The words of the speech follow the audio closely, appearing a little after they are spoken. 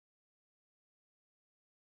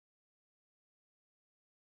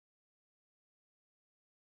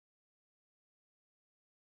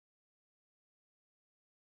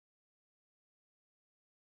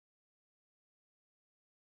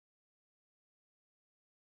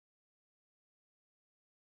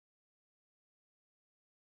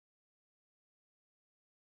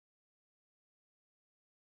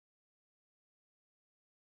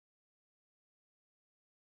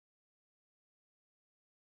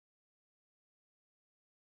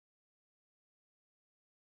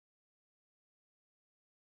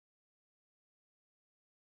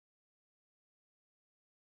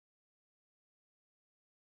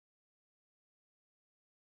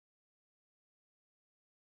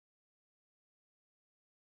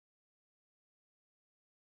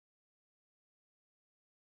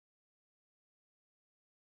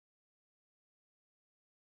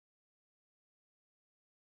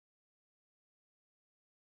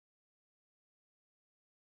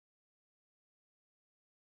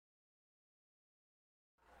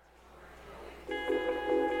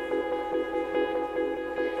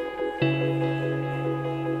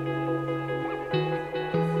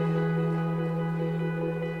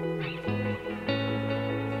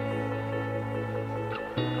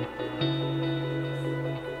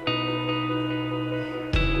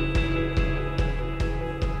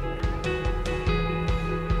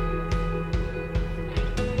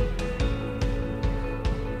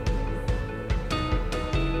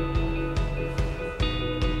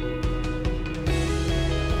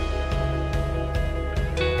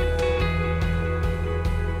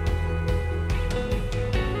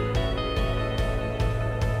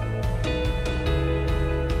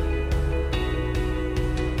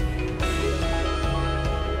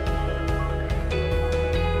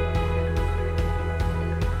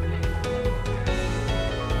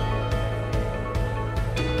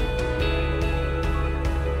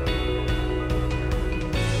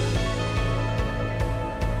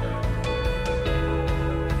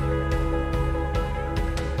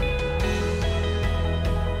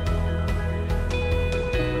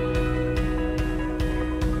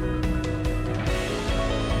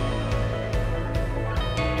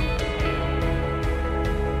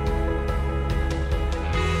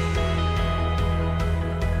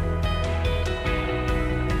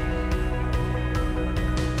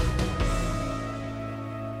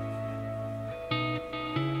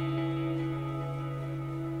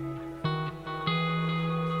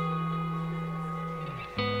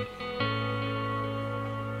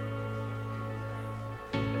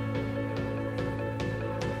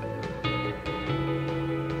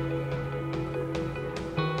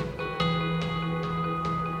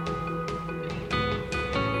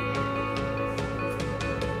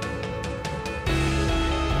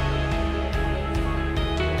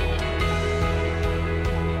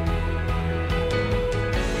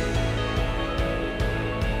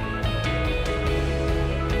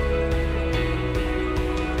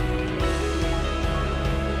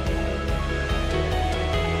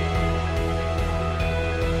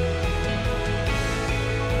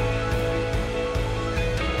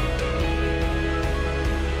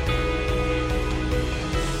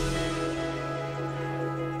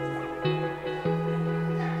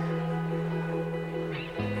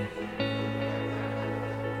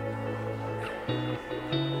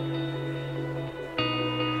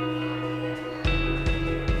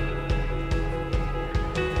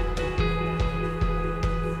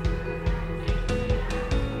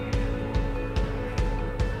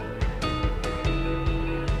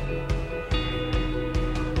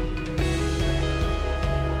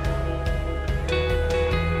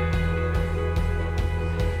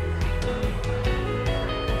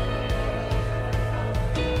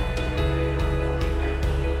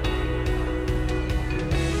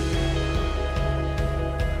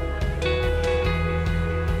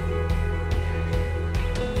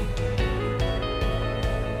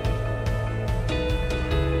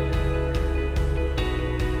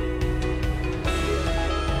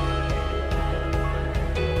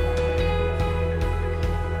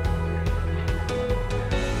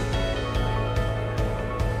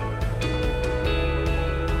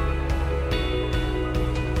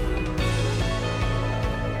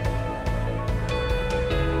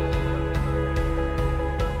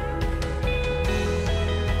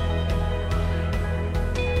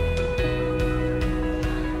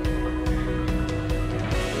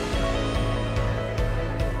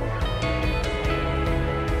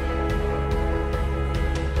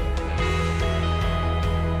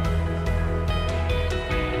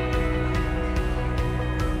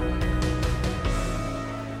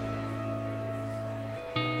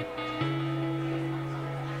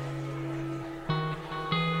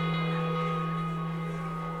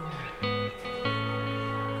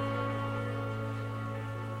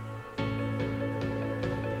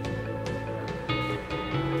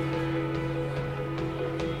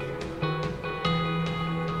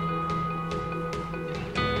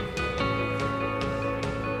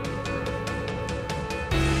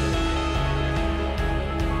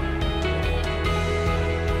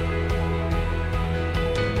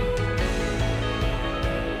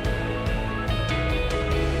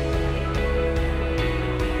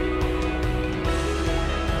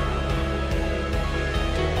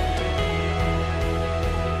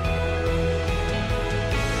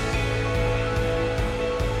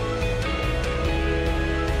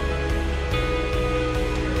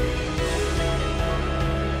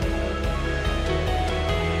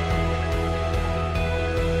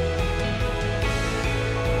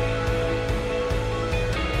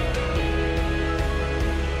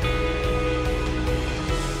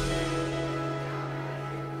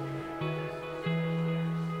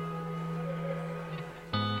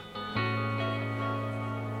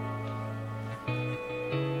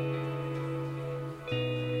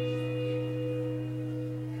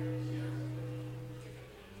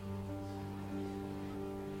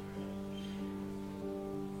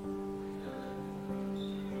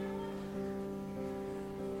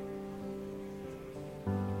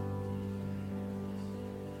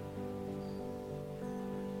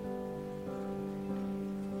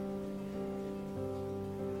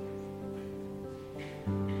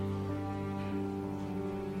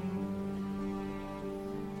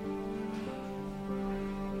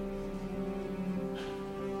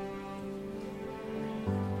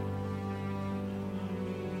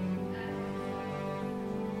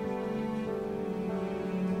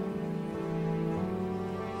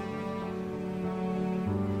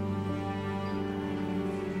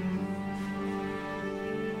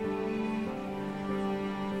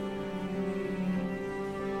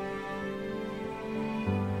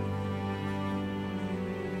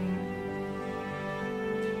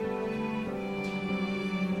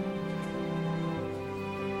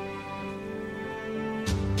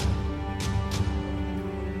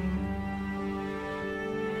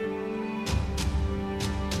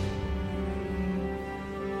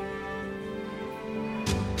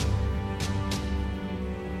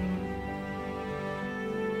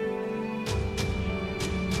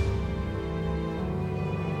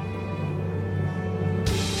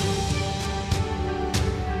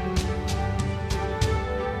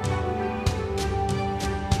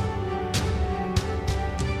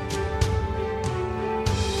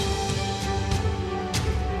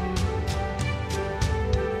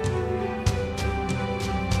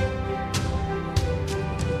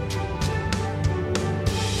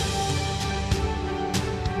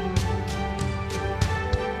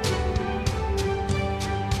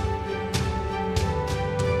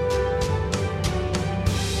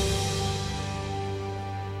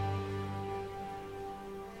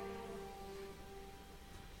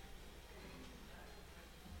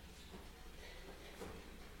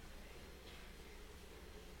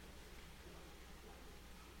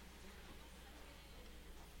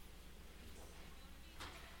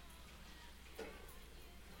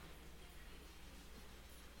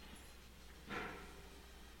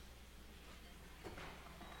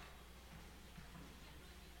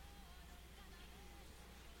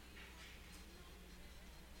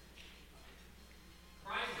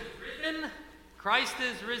Christ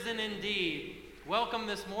is risen indeed. Welcome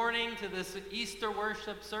this morning to this Easter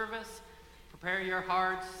worship service. Prepare your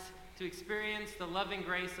hearts to experience the loving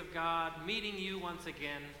grace of God, meeting you once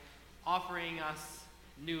again, offering us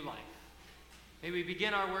new life. May we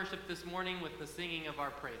begin our worship this morning with the singing of our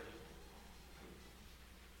prelude.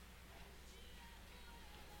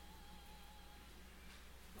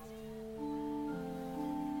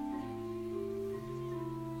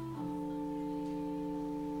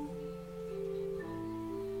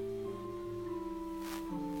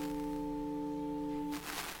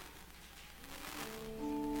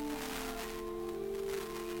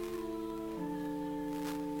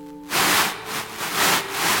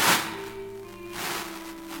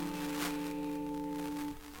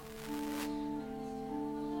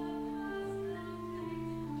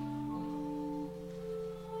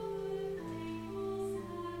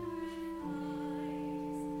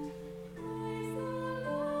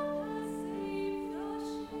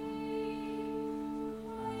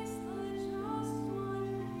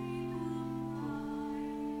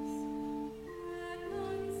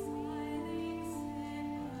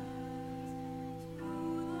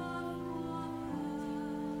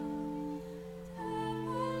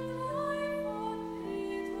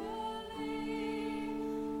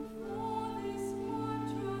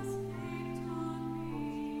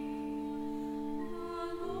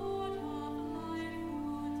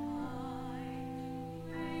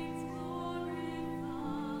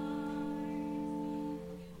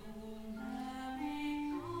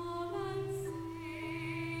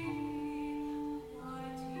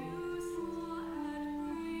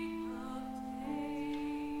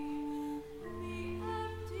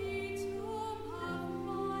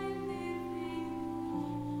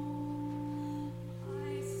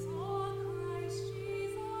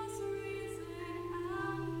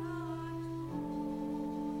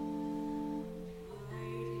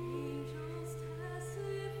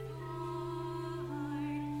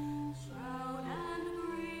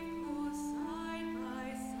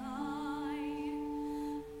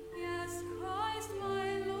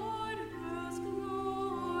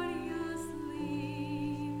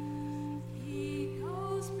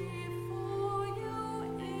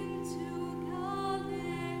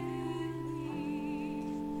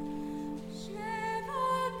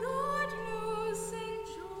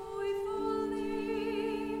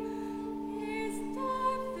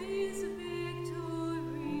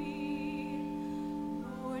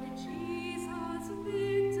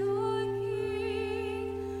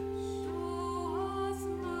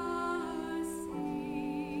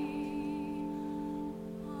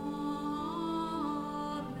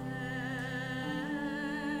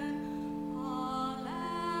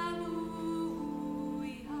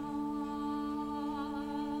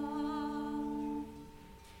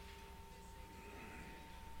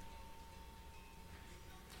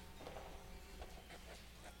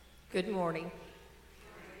 Good morning.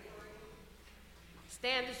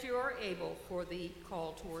 Stand as you are able for the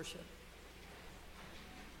call to worship.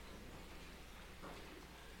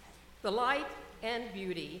 The light and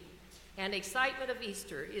beauty and excitement of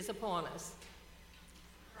Easter is upon us.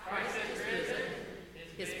 Christ is risen.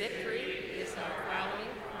 His victory is our rallying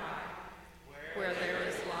cry. Where there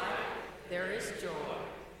is life, there is joy.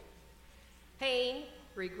 Pain,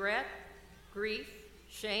 regret, grief,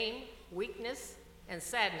 shame, weakness, and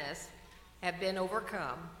sadness have been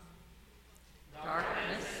overcome.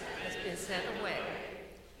 Darkness has been sent away.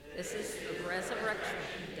 This is the resurrection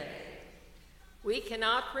day. We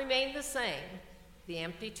cannot remain the same. The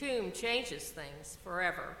empty tomb changes things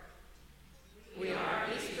forever. We are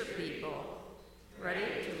Easter people, ready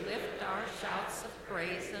to lift our shouts of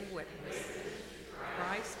praise and witness.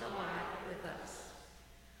 Christ alive with us.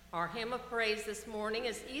 Our hymn of praise this morning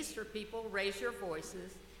is Easter People, Raise Your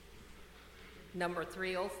Voices, number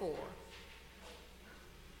 304.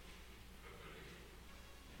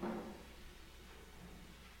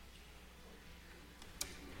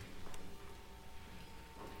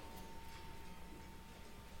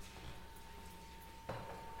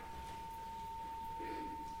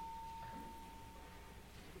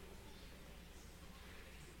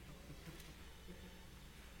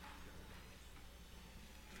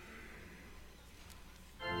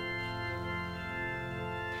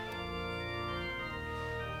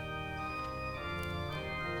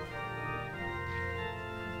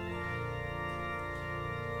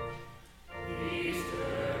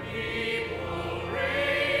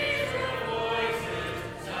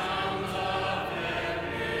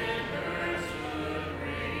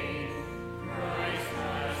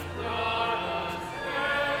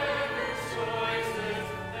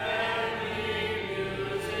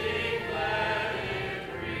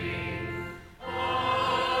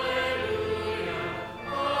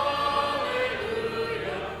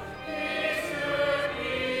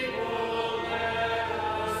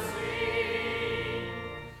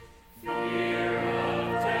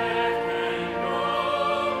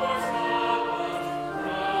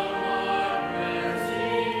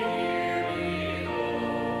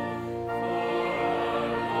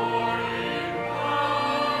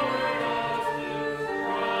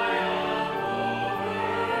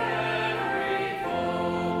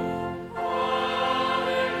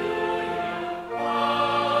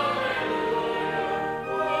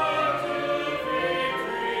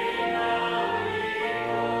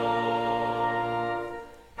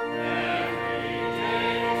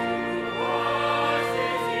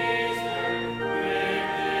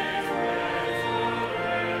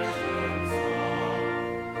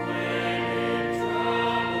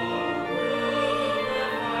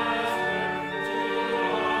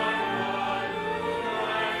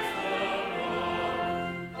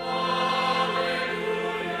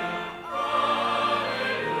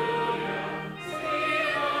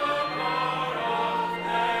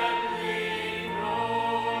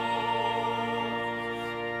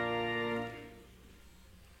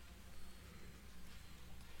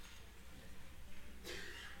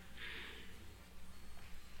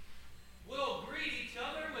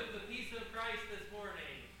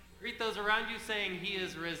 Greet those around you saying, "He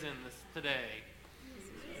is risen today."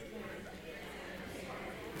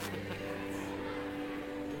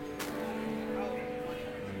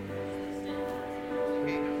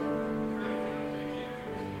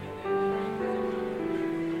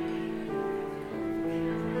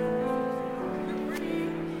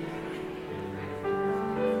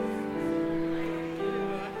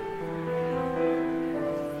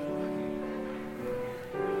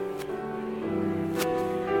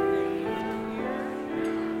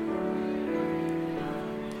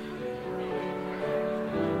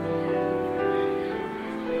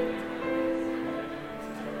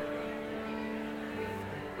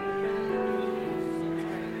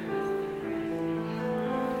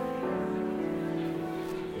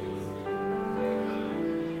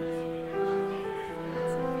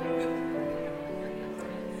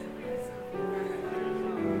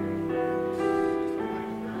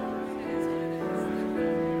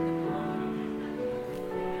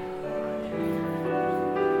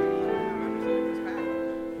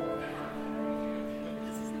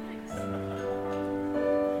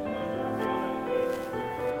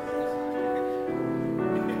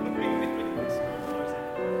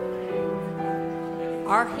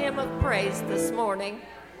 Our hymn of praise this morning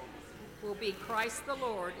will be "Christ the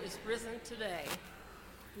Lord is Risen Today,"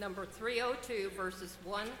 number 302, verses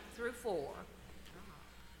 1 through 4.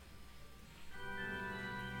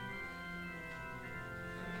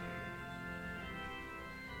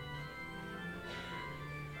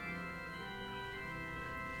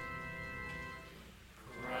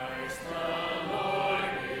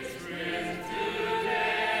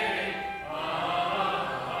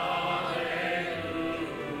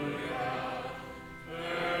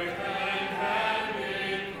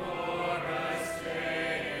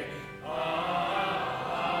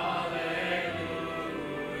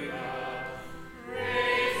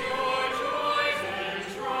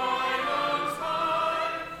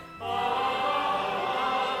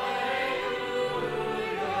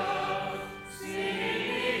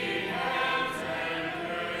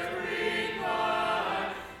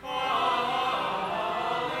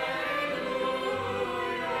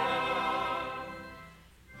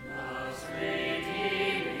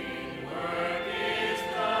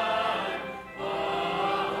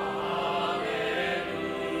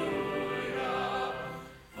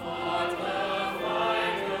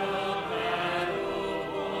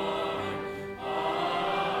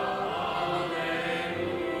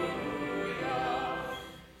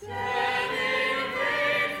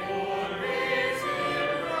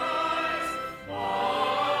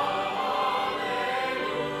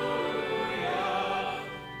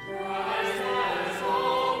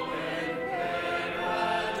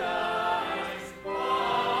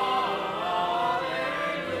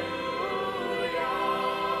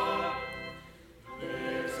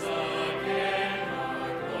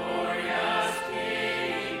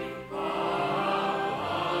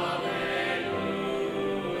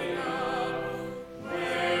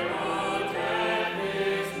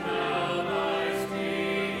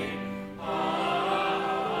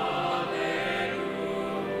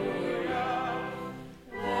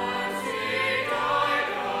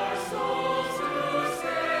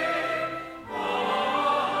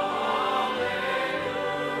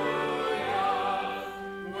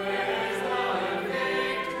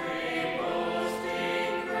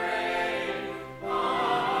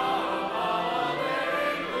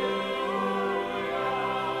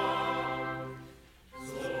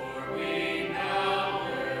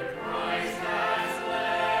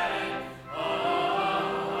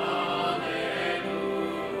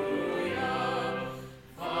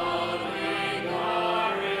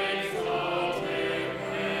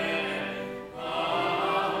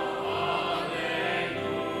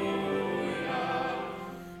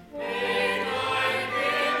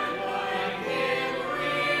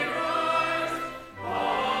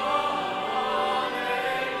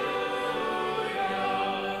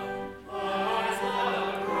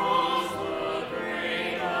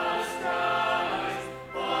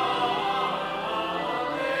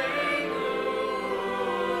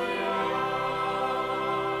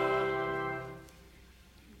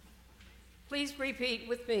 Please repeat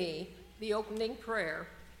with me the opening prayer.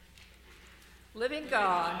 Living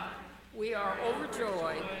God, we are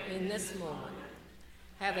overjoyed in this moment,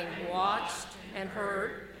 having watched and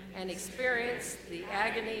heard and experienced the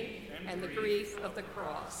agony and the grief of the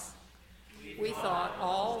cross. We thought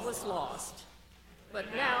all was lost,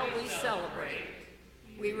 but now we celebrate.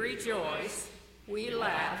 We rejoice, we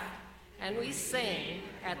laugh, and we sing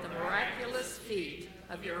at the miraculous feat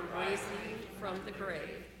of your raising from the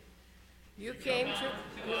grave. You came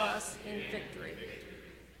to us in victory.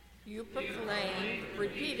 You proclaimed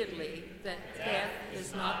repeatedly that death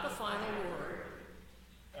is not the final word.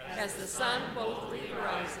 As the sun boldly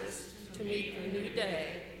rises to meet the new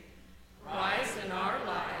day, rise in our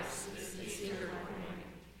lives this eager morning.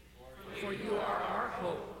 For you are our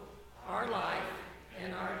hope, our life,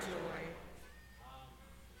 and our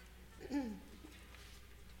joy.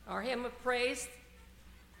 Our hymn of praise,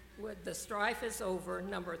 with "The Strife is Over,"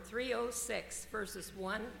 number 306, verses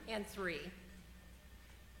 1 and 3.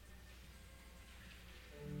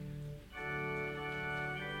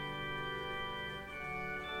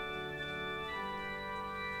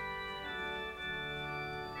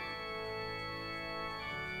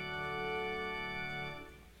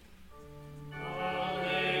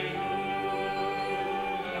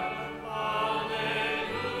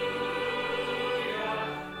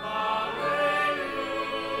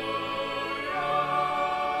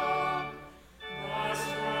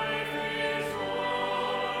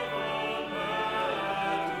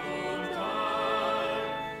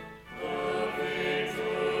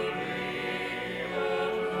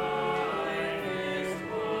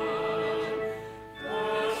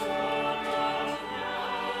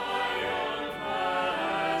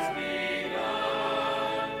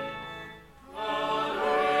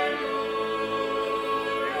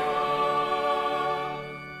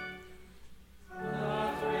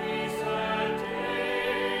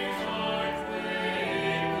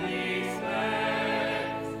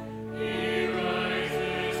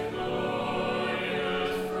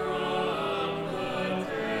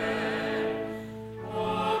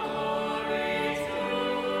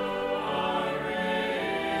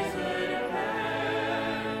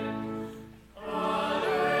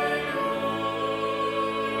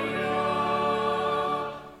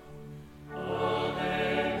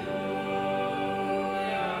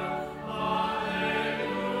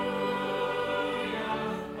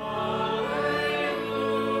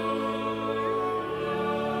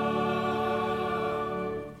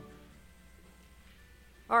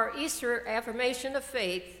 Our Easter affirmation of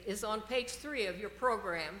faith is on page 3 of your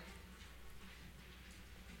program.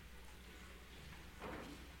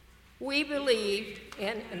 We believe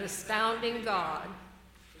in an astounding God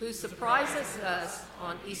who surprises us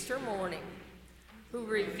on Easter morning, who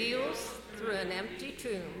reveals through an empty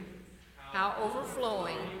tomb how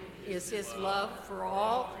overflowing is his love for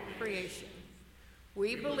all creation.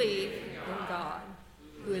 We believe in God,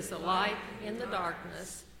 who is a light in the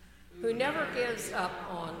darkness, who never gives up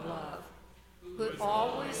on love, who is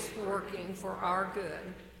always working for our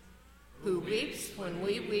good, who weeps when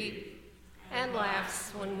we weep and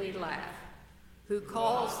laughs when we laugh, who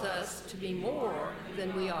calls us to be more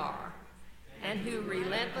than we are, and who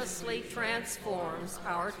relentlessly transforms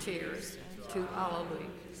our tears to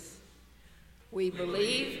alleluias. We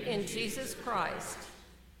believe in Jesus Christ,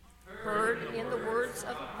 heard in the words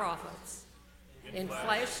of the prophets,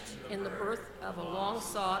 enfleshed in the birth of a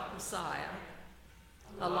long-sought Messiah,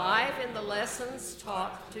 alive in the lessons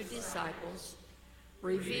taught to disciples,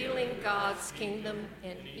 revealing God's kingdom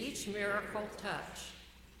in each miracle touch.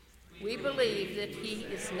 We believe that he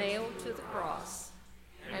is nailed to the cross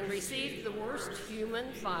and received the worst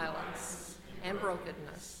human violence and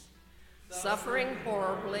brokenness. Suffering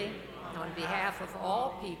horribly on behalf of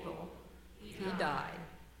all people, he died.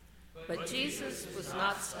 But Jesus was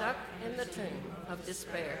not stuck in the tomb of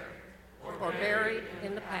despair or buried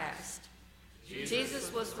in the past.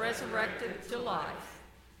 Jesus was resurrected to life.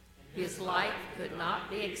 His light could not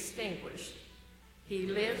be extinguished. He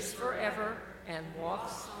lives forever and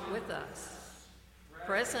walks with us,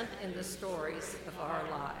 present in the stories of our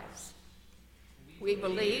lives. We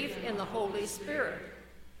believe in the Holy Spirit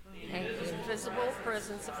and the invisible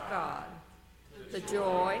presence of God, the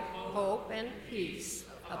joy, hope, and peace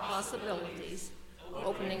of possibilities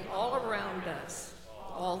opening all around us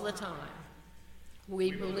all the time.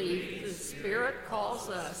 We believe the Spirit calls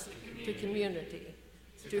us to community,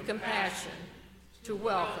 to compassion, to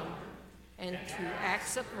welcome, and to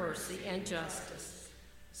acts of mercy and justice,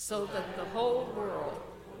 so that the whole world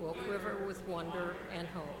will quiver with wonder and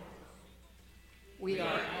hope. We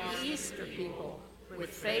are Easter people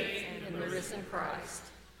with faith in the risen Christ.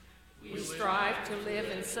 We strive to live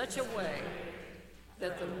in such a way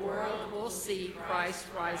that the world will see Christ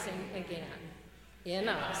rising again in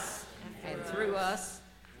us and through us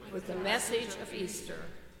with the message of Easter.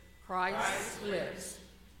 Christ lives.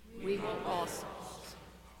 We will also.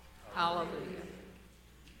 Hallelujah.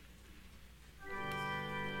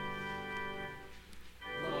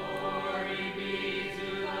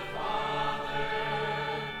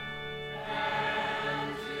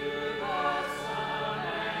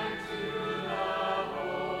 To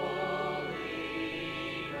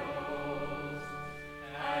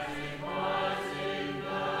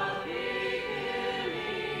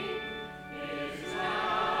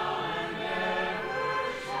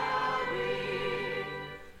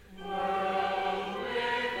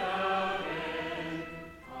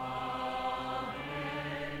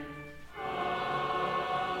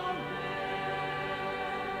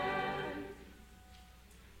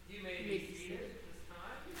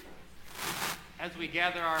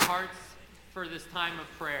gather our hearts for this time of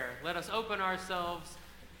prayer, let us open ourselves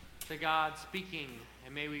to God speaking,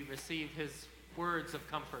 and may we receive his words of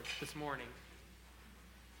comfort this morning.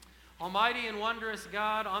 Almighty and wondrous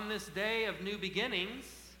God, on this day of new beginnings,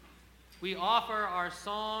 we offer our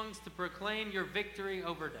songs to proclaim your victory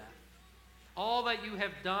over death. All that you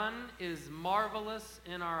have done is marvelous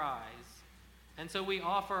in our eyes, and so we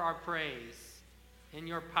offer our praise in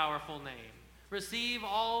your powerful name. Receive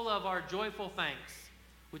all of our joyful thanks,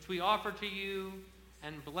 which we offer to you,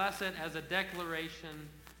 and bless it as a declaration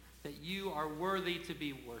that you are worthy to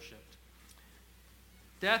be worshipped.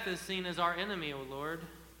 Death is seen as our enemy, O Lord.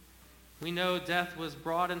 We know death was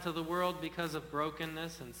brought into the world because of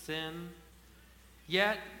brokenness and sin.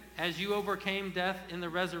 Yet, as you overcame death in the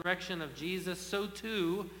resurrection of Jesus, so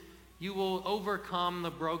too you will overcome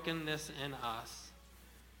the brokenness in us.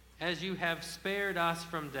 As you have spared us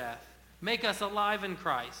from death, make us alive in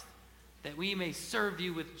Christ, that we may serve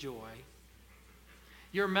you with joy.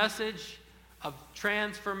 Your message of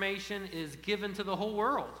transformation is given to the whole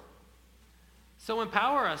world. So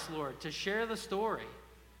empower us, Lord, to share the story,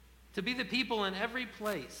 to be the people in every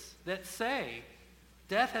place that say,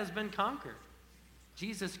 death has been conquered.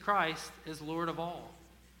 Jesus Christ is Lord of all.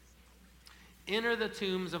 Enter the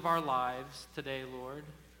tombs of our lives today, Lord.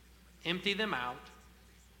 Empty them out.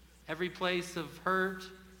 Every place of hurt,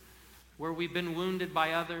 where we've been wounded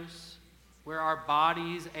by others, where our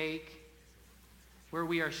bodies ache, where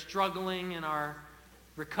we are struggling in our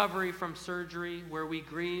recovery from surgery, where we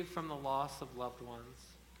grieve from the loss of loved ones.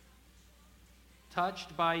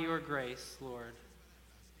 Touched by your grace, Lord,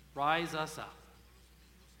 rise us up.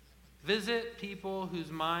 Visit people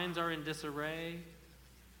whose minds are in disarray.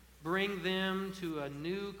 Bring them to a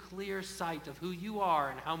new, clear sight of who you are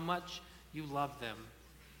and how much you love them.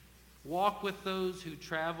 Walk with those who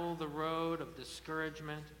travel the road of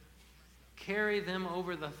discouragement. Carry them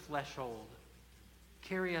over the threshold.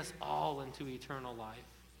 Carry us all into eternal life.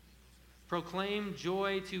 Proclaim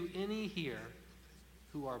joy to any here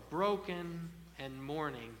who are broken and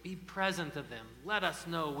mourning. Be present to them. Let us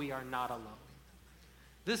know we are not alone.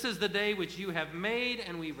 This is the day which you have made,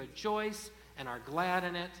 and we rejoice and are glad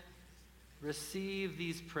in it. Receive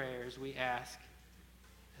these prayers, we ask,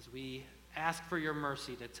 as we ask for your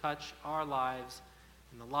mercy to touch our lives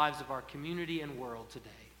and the lives of our community and world today.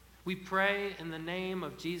 We pray in the name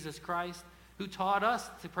of Jesus Christ, who taught us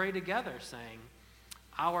to pray together, saying,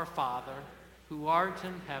 Our Father, who art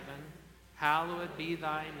in heaven, hallowed be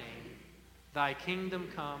thy name. Thy kingdom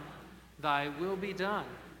come, thy will be done,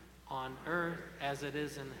 on earth as it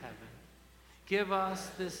is in heaven. Give us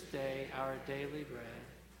this day our daily bread,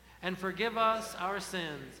 and forgive us our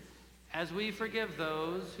sins, as we forgive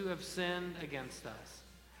those who have sinned against us.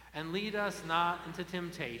 And lead us not into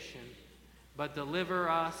temptation, but deliver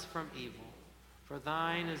us from evil. For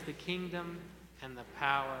thine is the kingdom, and the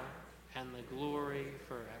power, and the glory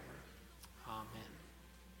forever. Amen.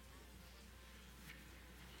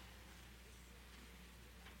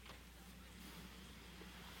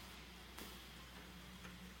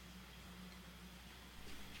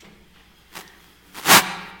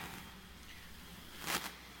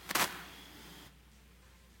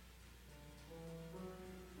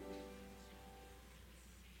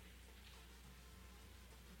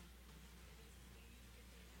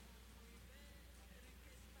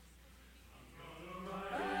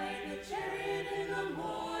 Ride the chariot in the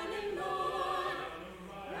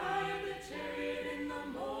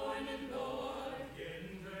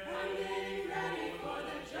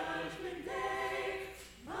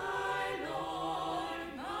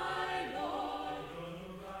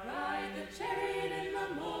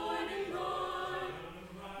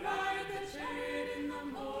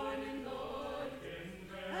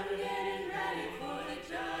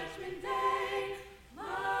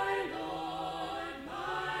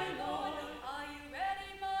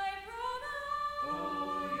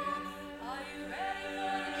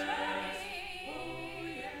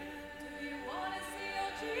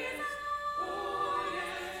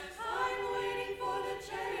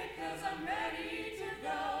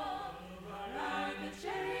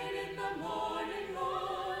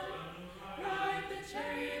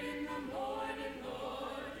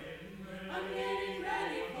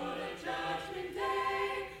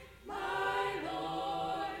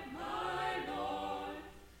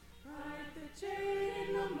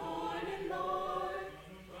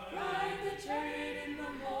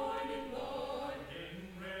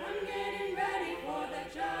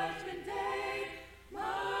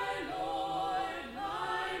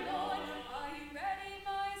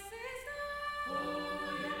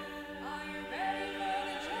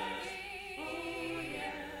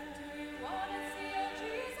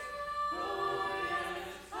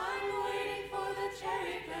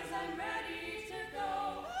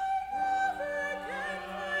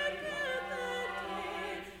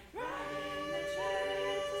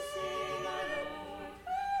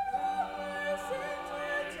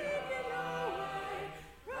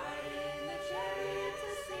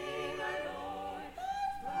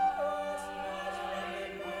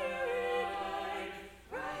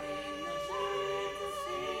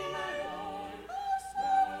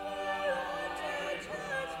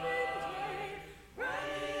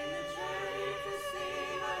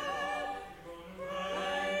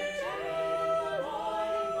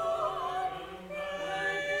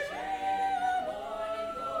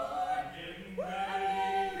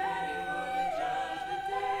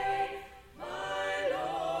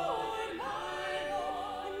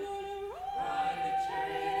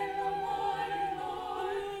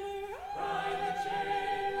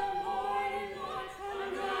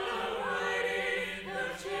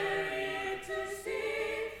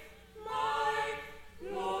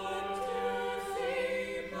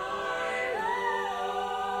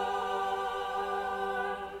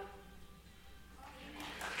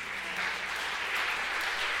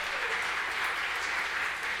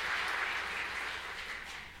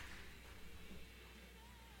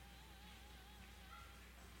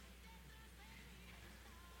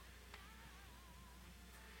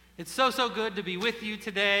It's so good to be with you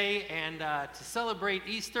today and to celebrate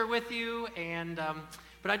Easter with you.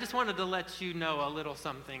 But I just wanted to let you know a little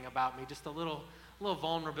something about me, just a little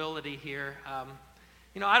vulnerability here.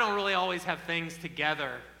 I don't really always have things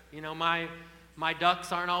together. My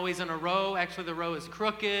ducks aren't always in a row. Actually, the row is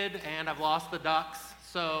crooked, and I've lost the ducks.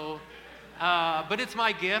 But it's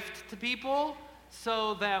my gift to people,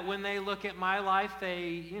 so that when they look at my life,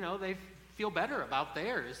 they feel better about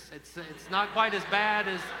theirs. It's not quite as bad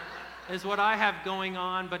as what I have going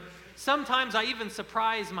on, but sometimes I even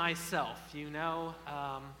surprise myself.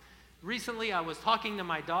 Recently I was talking to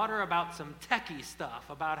my daughter about some techie stuff,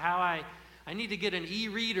 about how I need to get an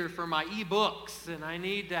e-reader for my e-books, and I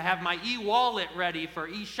need to have my e-wallet ready for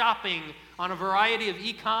e-shopping on a variety of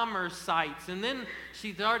e-commerce sites. And then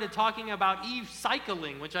she started talking about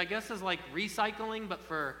e-cycling, which I guess is like recycling, but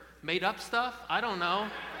for made-up stuff. I don't know.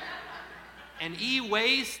 And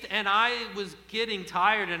e-waste, and I was getting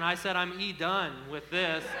tired, and I said, I'm e-done with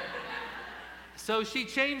this. So she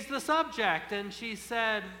changed the subject, and she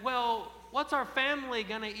said, well, what's our family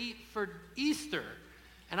going to eat for Easter?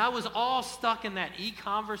 And I was all stuck in that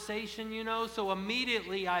e-conversation, so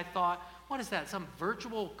immediately I thought, what is that, some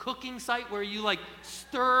virtual cooking site where you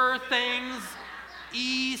stir things,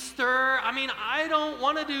 e-stir? I don't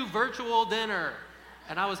want to do virtual dinner.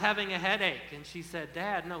 And I was having a headache, and she said,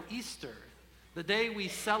 Dad, no, Easter, the day we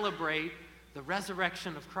celebrate the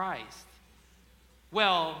resurrection of Christ.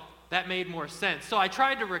 Well, that made more sense. So I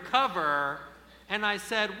tried to recover, and I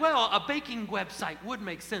said, well, a baking website would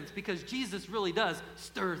make sense because Jesus really does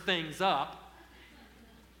stir things up.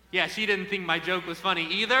 Yeah, she didn't think my joke was funny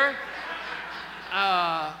either.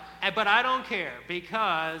 But I don't care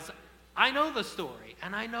because I know the story,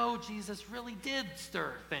 and I know Jesus really did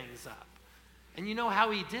stir things up. And you know how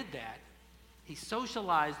he did that? He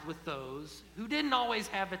socialized with those who didn't always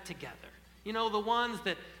have it together. The ones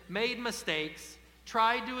that made mistakes,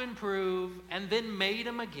 tried to improve, and then made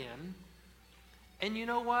them again. And you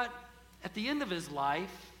know what? At the end of his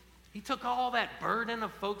life, he took all that burden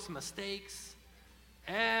of folks' mistakes,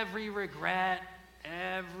 every regret,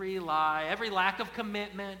 every lie, every lack of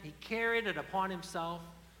commitment. He carried it upon himself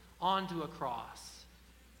onto a cross,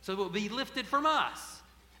 so it would be lifted from us.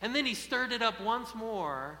 And then he stirred it up once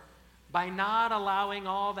more by not allowing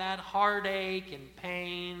all that heartache and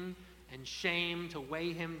pain and shame to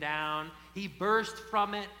weigh him down. He burst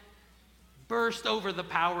from it, burst over the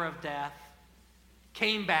power of death,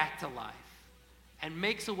 came back to life, and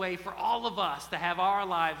makes a way for all of us to have our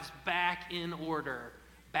lives back in order,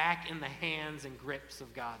 back in the hands and grips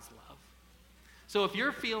of God's love. So if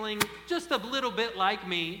you're feeling just a little bit like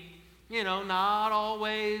me, not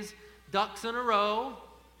always ducks in a row,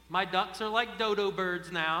 my ducks are like dodo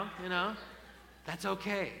birds now, that's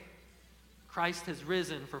okay. Christ has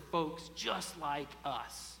risen for folks just like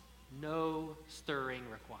us. No stirring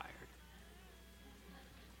required.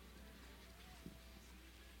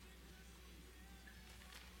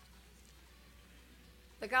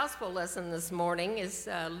 The gospel lesson this morning is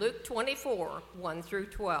Luke 24, 1 through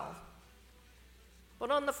 12. But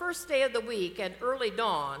on the first day of the week at early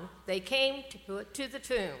dawn, they came to the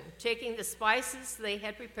tomb, taking the spices they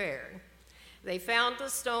had prepared. They found the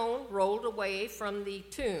stone rolled away from the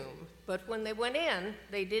tomb, but when they went in,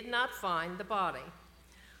 they did not find the body.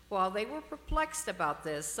 While they were perplexed about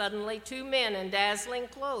this, suddenly 2 men in dazzling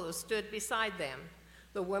clothes stood beside them.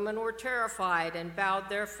 The women were terrified and bowed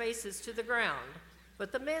their faces to the ground.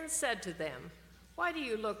 But the men said to them, "Why do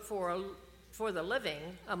you look for the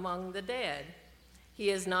living among the dead? He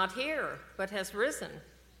is not here, but has risen.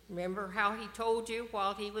 Remember how he told you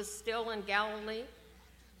while he was still in Galilee,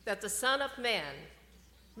 that the Son of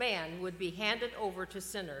Man would be handed over to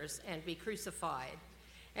sinners and be crucified,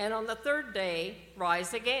 and on the third day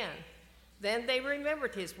rise again." Then they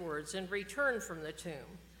remembered his words and returned from the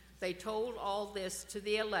tomb. They told all this to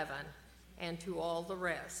the 11 and to all the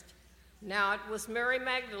rest. Now it was Mary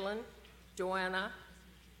Magdalene, Joanna,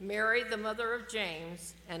 Mary the mother of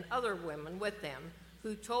James, and other women with them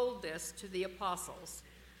who told this to the apostles.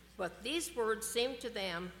 But these words seemed to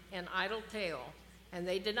them an idle tale, and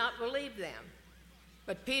they did not believe them.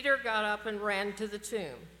 But Peter got up and ran to the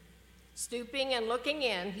tomb. Stooping and looking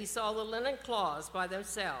in, he saw the linen cloths by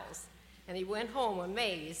themselves, and he went home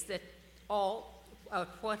amazed at all of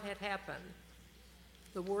what had happened.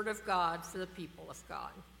 The word of God for the people of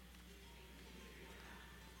God.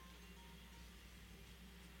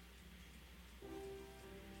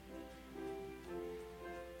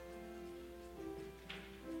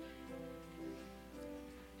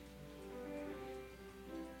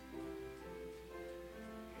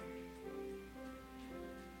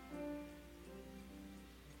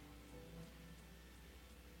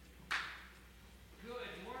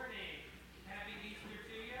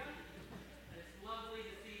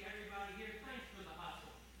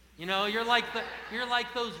 You know, you're like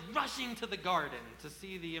those rushing to the garden to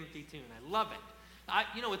see the empty tomb. I love it.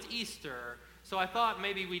 It's Easter, so I thought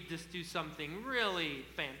maybe we'd just do something really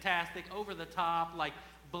fantastic, over the top, like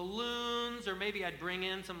balloons, or maybe I'd bring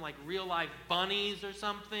in some like real life bunnies or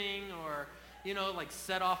something, or like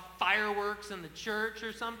set off fireworks in the church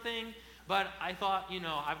or something. But I thought,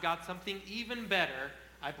 I've got something even better.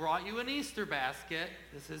 I brought you an Easter basket.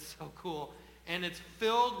 This is so cool. And it's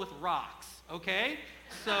filled with rocks, okay?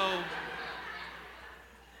 So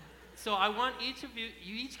I want each of you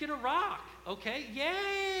each get a rock, okay?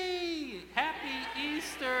 Yay! Happy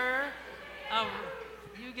Easter.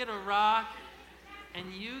 You get a rock,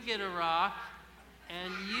 and you get a rock,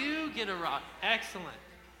 and you get a rock. Excellent.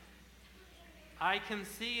 I can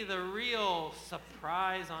see the real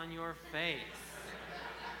surprise on your face.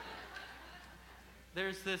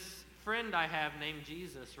 There's this friend I have named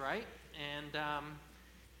Jesus, right? And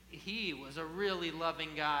he was a really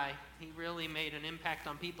loving guy. He really made an impact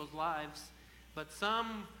on people's lives. But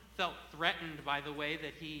some felt threatened by the way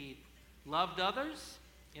that he loved others.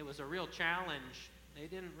 It was a real challenge. They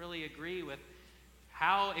didn't really agree with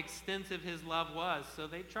how extensive his love was. So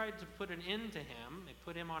they tried to put an end to him. They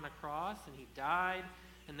put him on a cross, and he died.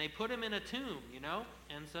 And they put him in a tomb,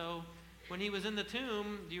 And so when he was in the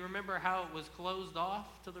tomb, do you remember how it was closed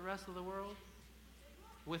off to the rest of the world?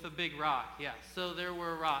 With a big rock, yeah. So there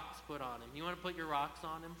were rocks put on him. You want to put your rocks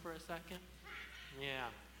on him for a second?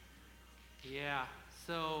 Yeah.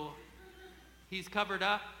 So he's covered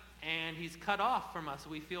up, and he's cut off from us.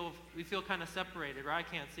 We feel kind of separated, right?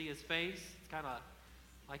 I can't see his face. It's kind of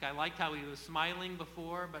like I liked how he was smiling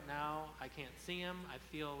before, but now I can't see him. I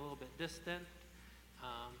feel a little bit distant.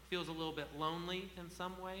 Feels a little bit lonely in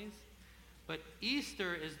some ways. But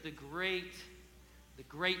Easter is the great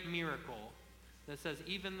miracle that says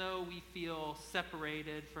even though we feel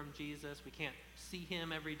separated from Jesus, we can't see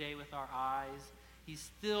him every day with our eyes, he's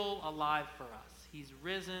still alive for us. He's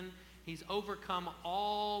risen. He's overcome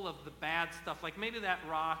all of the bad stuff. Like maybe that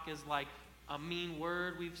rock is like a mean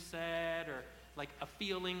word we've said, or like a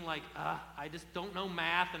feeling like, I just don't know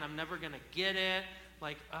math and I'm never going to get it.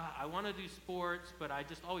 Like, I want to do sports, but I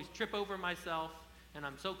just always trip over myself, and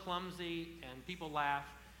I'm so clumsy, and people laugh,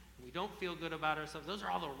 and we don't feel good about ourselves. Those are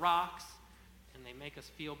all the rocks, and they make us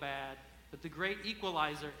feel bad. But the great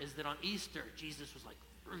equalizer is that on Easter, Jesus was like,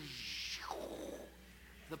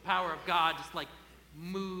 the power of God just like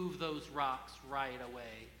moved those rocks right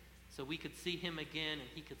away. So we could see him again, and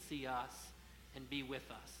he could see us and be with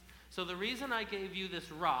us. So the reason I gave you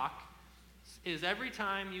this rock is every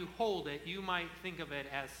time you hold it, you might think of it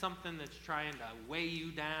as something that's trying to weigh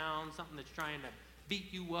you down, something that's trying to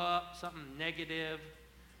beat you up, something negative.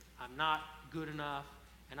 I'm not good enough.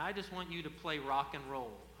 And I just want you to play rock and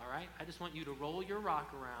roll, all right? I just want you to roll your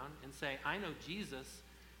rock around and say, I know Jesus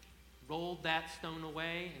rolled that stone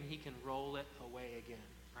away, and he can roll it away again,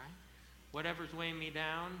 right? Whatever's weighing me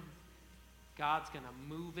down, God's going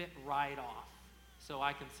to move it right off so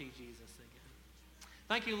I can see Jesus again.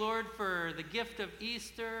 Thank you, Lord, for the gift of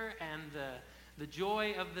Easter and the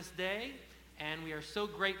joy of this day. And we are so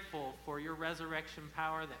grateful for your resurrection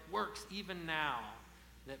power that works even now,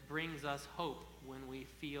 that brings us hope when we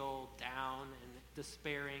feel down and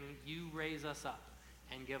despairing. You raise us up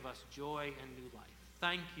and give us joy and new life.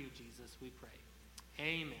 Thank you, Jesus, we pray.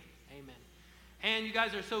 Amen. Amen. And you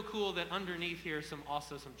guys are so cool that underneath here is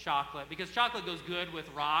also some chocolate, because chocolate goes good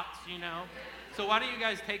with rocks, So why don't you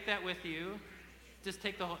guys take that with you? Just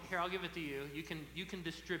take the whole, here, I'll give it to you. You can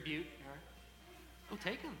distribute. All right. Oh,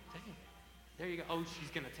 take them. There you go. Oh,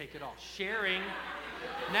 she's going to take it all. Sharing.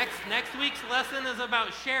 Next week's lesson is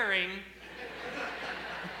about sharing.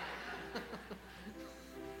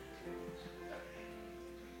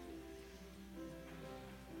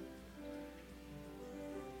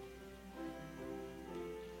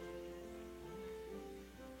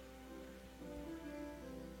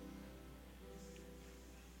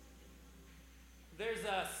 There's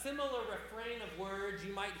a similar refrain of words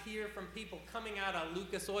you might hear from people coming out of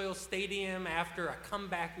Lucas Oil Stadium after a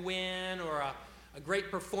comeback win, or a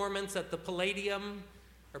great performance at the Palladium,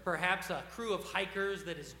 or perhaps a crew of hikers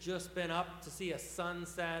that has just been up to see a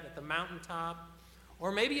sunset at the mountaintop,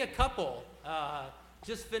 or maybe a couple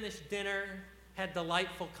just finished dinner, had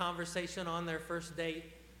delightful conversation on their first date.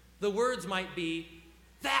 The words might be,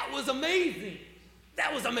 "That was amazing!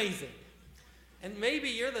 That was amazing!" And maybe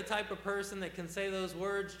you're the type of person that can say those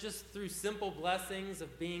words just through simple blessings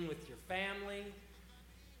of being with your family,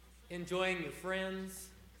 enjoying your friends.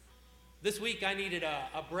 This week I needed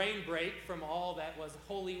a brain break from all that was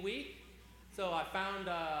Holy Week. So I found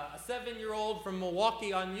a 7-year-old from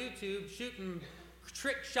Milwaukee on YouTube shooting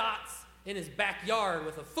trick shots in his backyard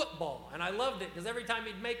with a football. And I loved it because every time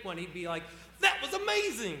he'd make one, he'd be like, "That was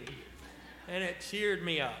amazing." And it cheered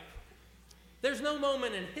me up. There's no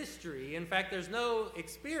moment in history, in fact, there's no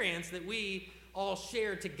experience that we all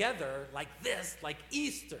share together like this, like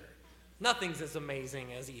Easter. Nothing's as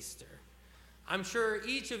amazing as Easter. I'm sure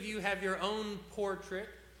each of you have your own portrait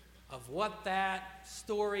of what that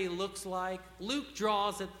story looks like. Luke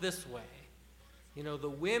draws it this way. You know, the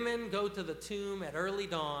women go to the tomb at early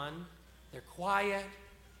dawn. They're quiet,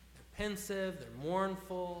 they're pensive, they're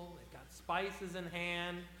mournful, they've got spices in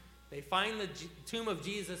hand. They find the tomb of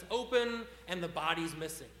Jesus open and the body's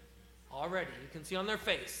missing. Already, you can see on their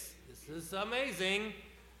face, this is amazing.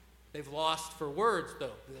 They've lost for words,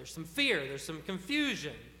 though. There's some fear, there's some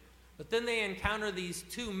confusion. But then they encounter these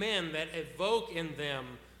two men that evoke in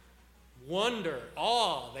them wonder,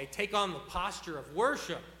 awe. They take on the posture of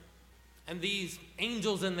worship. And these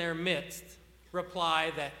angels in their midst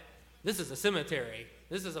reply that this is a cemetery.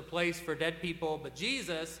 This is a place for dead people, but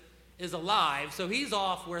Jesus is alive, so he's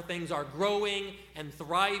off where things are growing and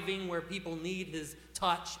thriving, where people need his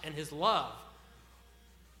touch and his love.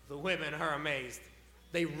 The women are amazed.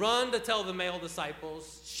 They run to tell the male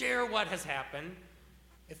disciples, share what has happened.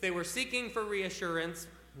 If they were seeking for reassurance,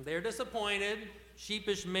 they're disappointed,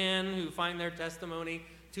 sheepish men who find their testimony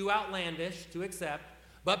too outlandish to accept.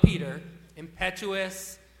 But Peter,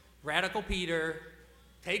 impetuous, radical Peter,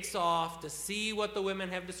 takes off to see what the women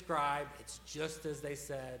have described. It's just as they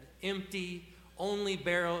said, empty, only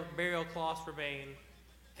burial cloths remain.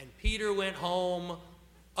 And Peter went home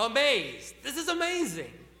amazed. This is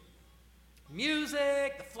amazing.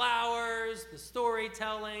 Music, the flowers, the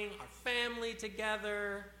storytelling, our family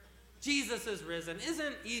together. Jesus is risen.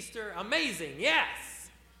 Isn't Easter amazing?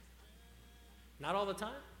 Yes. Not all the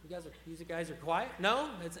time. You guys are quiet? No,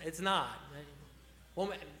 it's not.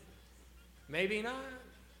 Well, maybe not.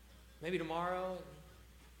 Maybe tomorrow.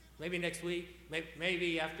 Maybe next week.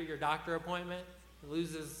 Maybe after your doctor appointment. It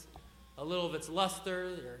loses a little of its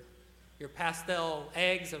luster. Your pastel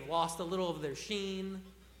eggs have lost a little of their sheen.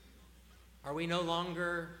 Are we no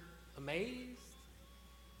longer amazed?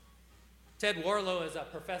 Ted Warlow is a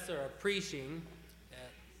professor of preaching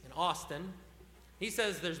in Austin. He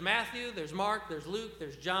says there's Matthew, there's Mark, there's Luke,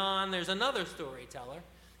 there's John, there's another storyteller.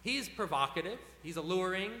 He's provocative, he's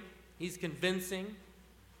alluring, he's convincing.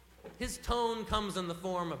 His tone comes in the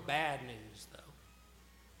form of bad news, though.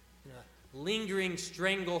 You know, lingering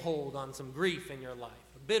stranglehold on some grief in your life,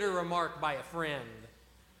 a bitter remark by a friend,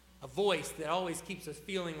 a voice that always keeps us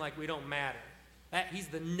feeling like we don't matter. He's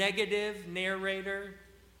the negative narrator.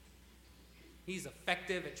 He's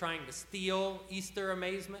effective at trying to steal Easter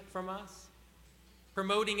amazement from us,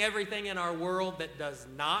 promoting everything in our world that does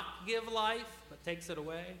not give life but takes it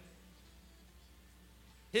away.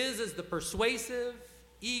 His is the persuasive,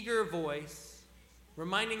 eager voice,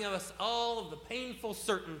 reminding us all of the painful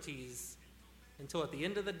certainties until at the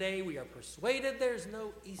end of the day we are persuaded there's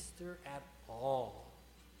no Easter at all.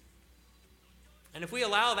 And if we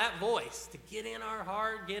allow that voice to get in our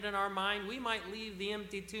heart, get in our mind, we might leave the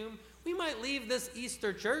empty tomb. We might leave this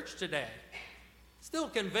Easter church today, still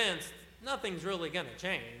convinced nothing's really going to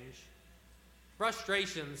change.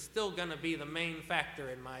 Frustration's still going to be the main factor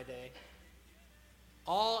in my day.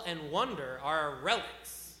 Awe and wonder are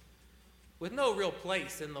relics with no real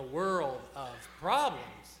place in the world of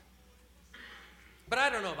problems. But I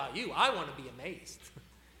don't know about you. I want to be amazed.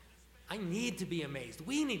 I need to be amazed.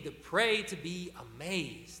 We need to pray to be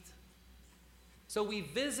amazed. So we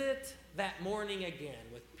visit that morning again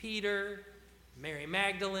with Peter, Mary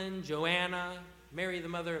Magdalene, Joanna, Mary the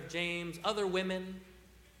mother of James, other women.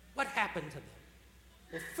 What happened to them?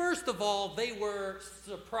 Well, first of all, they were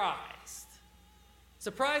surprised.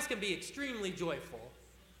 Surprise can be extremely joyful.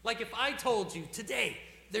 Like if I told you today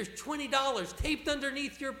there's $20 taped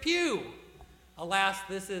underneath your pew. Alas,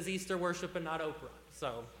 this is Easter worship and not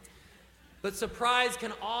Oprah. But surprise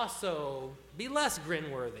can also be less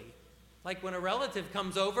grin-worthy. Like when a relative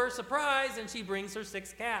comes over, surprise, and she brings her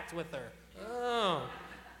 6 cats with her. Oh,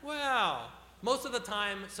 wow. Most of the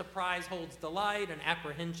time, surprise holds delight and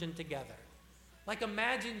apprehension together. Like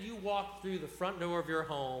imagine you walk through the front door of your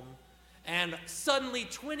home and suddenly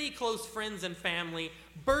 20 close friends and family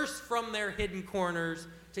burst from their hidden corners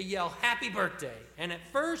to yell happy birthday. And at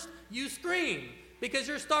first, you scream because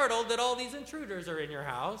you're startled that all these intruders are in your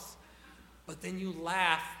house. But then you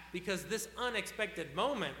laugh because this unexpected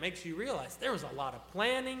moment makes you realize there was a lot of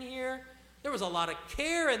planning here. There was a lot of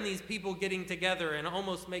care in these people getting together and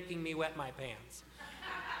almost making me wet my pants.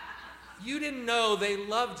 You didn't know they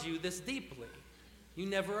loved you this deeply. You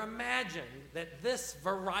never imagined that this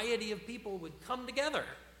variety of people would come together.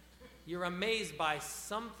 you're amazed by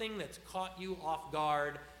something that's caught you off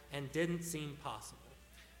guard and didn't seem possible?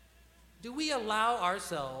 Do we allow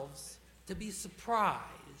ourselves to be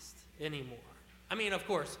surprised anymore? I mean, of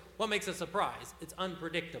course, what makes a surprise? It's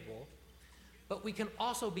unpredictable. But we can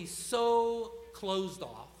also be so closed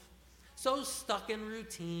off, so stuck in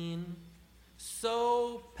routine,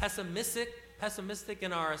 so pessimistic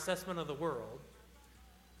in our assessment of the world,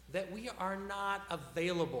 that we are not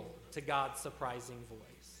available to God's surprising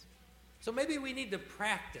voice. So maybe we need to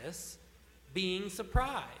practice being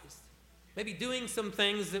surprised. Maybe doing some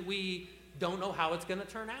things that we don't know how it's going to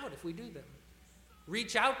turn out if we do them.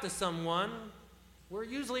 Reach out to someone we're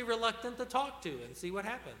usually reluctant to talk to and see what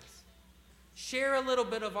happens. Share a little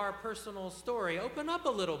bit of our personal story. Open up a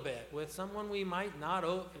little bit with someone we might not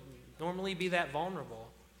normally be that vulnerable.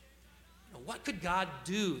 What could God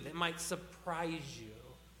do that might surprise you?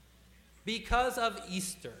 Because of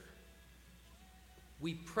Easter,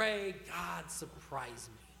 we pray, God, surprise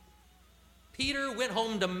me. Peter went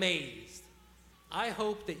home amazed. I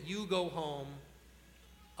hope that you go home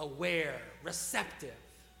aware, receptive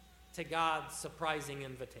to God's surprising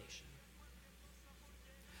invitation.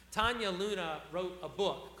 Tanya Luna wrote a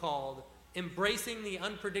book called Embracing the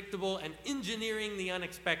Unpredictable and Engineering the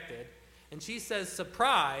Unexpected. And she says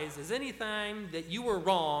surprise is any time that you were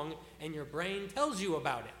wrong and your brain tells you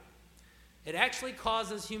about it. It actually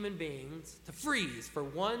causes human beings to freeze for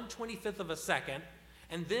 1/25 of a second,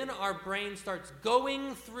 and then our brain starts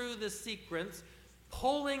going through the sequence,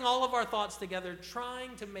 pulling all of our thoughts together,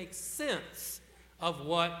 trying to make sense of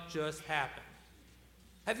what just happened.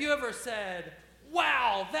 Have you ever said,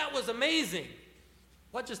 wow, that was amazing?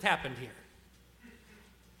 What just happened here?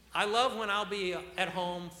 I love when I'll be at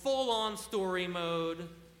home, full-on story mode,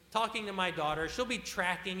 talking to my daughter. She'll be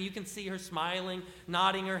tracking. You can see her smiling,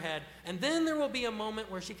 nodding her head. And then there will be a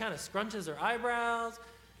moment where she kind of scrunches her eyebrows,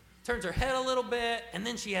 turns her head a little bit, and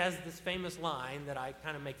then she has this famous line that I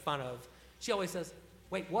kind of make fun of. She always says,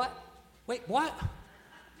 wait, what? Wait, what?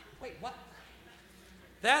 Wait, what?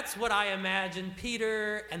 That's what I imagine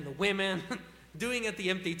Peter and the women doing at the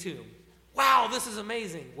empty tomb. Wow, this is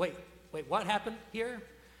amazing. Wait, what happened here?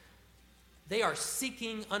 They are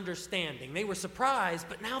seeking understanding. They were surprised,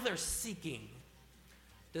 but now they're seeking.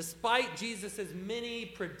 Despite Jesus' many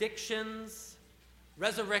predictions,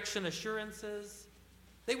 resurrection assurances,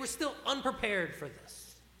 they were still unprepared for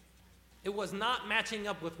this. It was not matching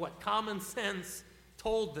up with what common sense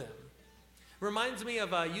told them. Reminds me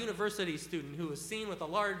of a university student who was seen with a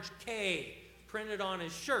large K printed on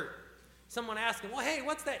his shirt. Someone asked him, well, hey,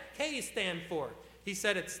 what's that K stand for? He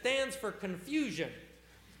said, it stands for confusion.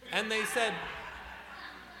 And they said,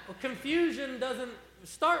 well, confusion doesn't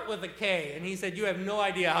start with a K. And he said, you have no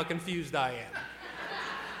idea how confused I am.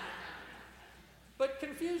 But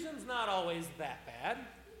confusion's not always that bad.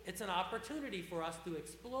 It's an opportunity for us to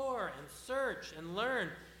explore and search and learn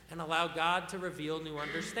and allow God to reveal new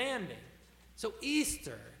understanding. So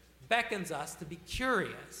Easter beckons us to be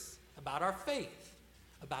curious about our faith,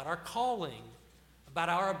 about our calling, about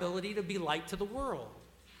our ability to be light to the world.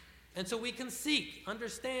 And so we can seek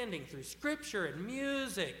understanding through scripture and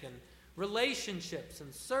music and relationships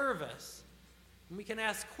and service. And we can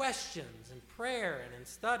ask questions in prayer and in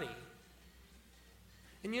study.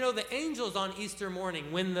 And you know, the angels on Easter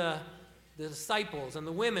morning, when the disciples and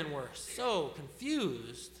the women were so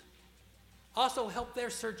confused, also helped their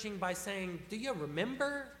searching by saying, do you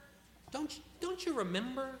remember? Don't you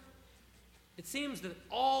remember? It seems that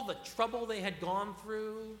all the trouble they had gone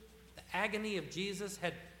through, the agony of Jesus,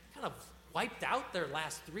 had kind of wiped out their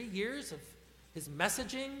last 3 years of his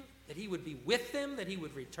messaging, that he would be with them, that he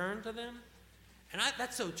would return to them. And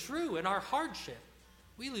that's so true. In our hardship,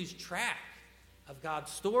 we lose track of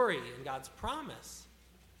God's story and God's promise.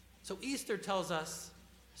 So Easter tells us,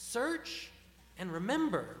 search and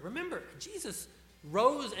remember. Remember, Jesus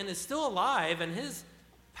rose and is still alive, and his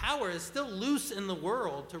power is still loose in the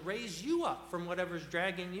world to raise you up from whatever's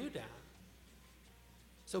dragging you down.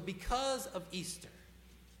 So because of Easter,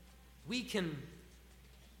 we can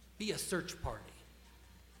be a search party.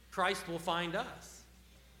 Christ will find us.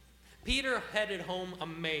 Peter headed home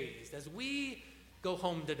amazed. As we go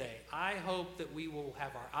home today, I hope that we will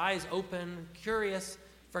have our eyes open, curious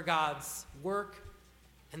for God's work,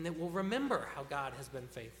 and that we'll remember how God has been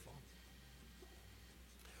faithful.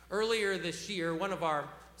 Earlier this year, one of our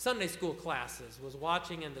Sunday school classes was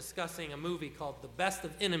watching and discussing a movie called The Best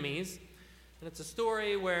of Enemies. And it's a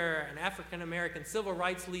story where an African-American civil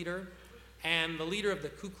rights leader and the leader of the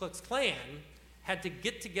Ku Klux Klan had to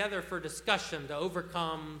get together for discussion to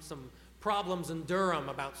overcome some problems in Durham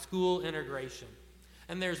about school integration.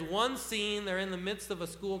 And there's one scene, they're in the midst of a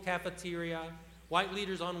school cafeteria, white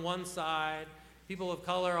leaders on one side, people of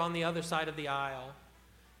color on the other side of the aisle.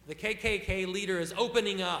 The KKK leader is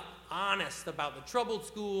opening up, honest about the troubled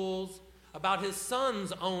schools, about his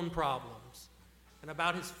son's own problems, and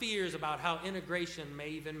about his fears about how integration may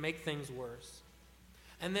even make things worse.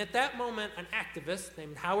 And at that moment, an activist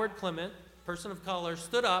named Howard Clement, person of color,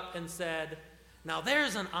 stood up and said, "Now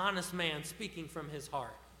there's an honest man speaking from his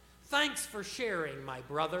heart. Thanks for sharing, my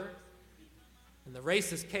brother." And the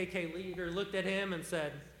racist KK leader looked at him and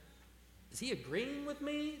said, "Is he agreeing with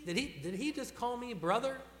me? Did he just call me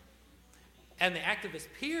brother?" And the activist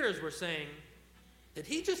peers were saying, "Did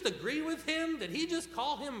he just agree with him? Did he just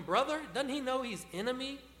call him brother? Doesn't he know he's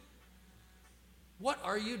enemy? What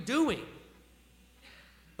are you doing?"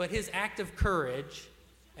 But his act of courage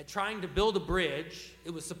at trying to build a bridge, it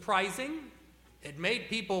was surprising. It made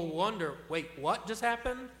people wonder, wait, what just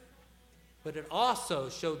happened? But it also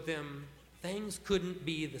showed them things couldn't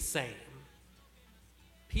be the same.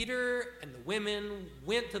 Peter and the women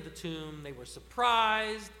went to the tomb. They were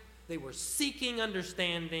surprised. They were seeking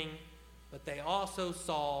understanding, but they also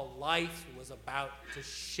saw life was about to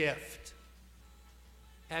shift.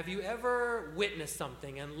 Have you ever witnessed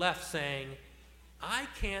something and left saying, "I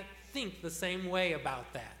can't think the same way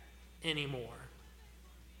about that anymore"?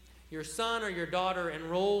 Your son or your daughter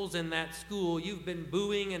enrolls in that school you've been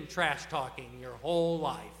booing and trash talking your whole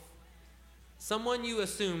life. Someone you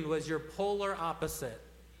assumed was your polar opposite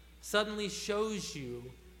suddenly shows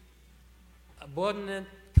you abundant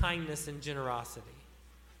kindness and generosity.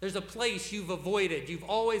 There's a place you've avoided, you've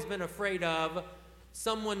always been afraid of.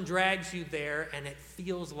 Someone drags you there and it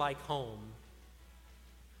feels like home.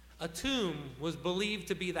 A tomb was believed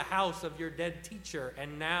to be the house of your dead teacher,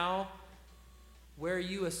 and now, where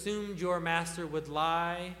you assumed your master would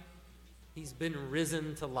lie, he's been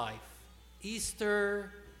risen to life.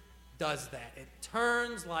 Easter does that. It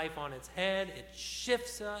turns life on its head. It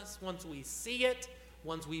shifts us. Once we see it,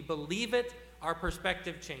 once we believe it, our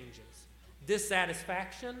perspective changes.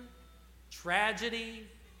 Dissatisfaction, tragedy,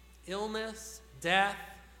 illness, death,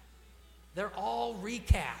 they're all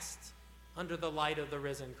recast under the light of the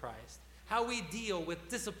risen Christ. How we deal with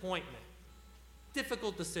disappointment,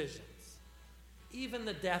 difficult decisions, even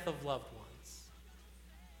the death of loved ones.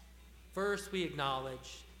 First, we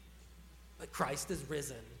acknowledge that Christ is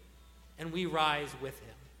risen, and we rise with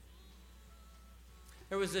him.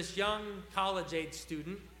 There was this young college-age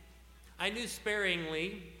student I knew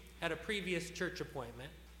sparingly at a previous church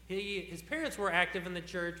appointment. His parents were active in the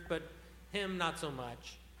church, but him not so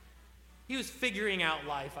much. He was figuring out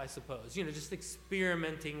life, I suppose, just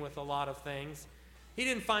experimenting with a lot of things. He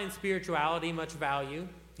didn't find spirituality much value.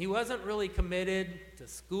 He wasn't really committed to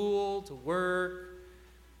school, to work,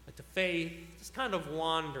 to faith, just kind of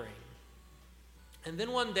wandering. And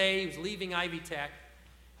then one day he was leaving Ivy Tech,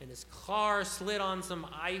 and his car slid on some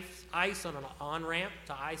ice on an on-ramp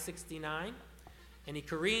to I-69, and he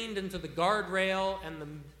careened into the guardrail,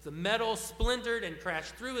 and the metal splintered and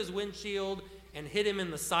crashed through his windshield and hit him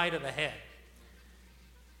in the side of the head.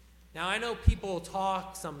 Now, I know people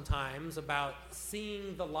talk sometimes about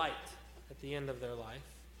seeing the light at the end of their life.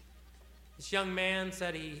 This young man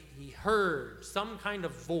said he heard some kind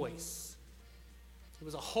of voice. It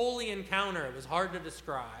was a holy encounter. It was hard to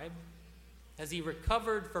describe. As he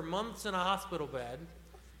recovered for months in a hospital bed,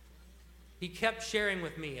 he kept sharing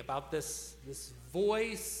with me about this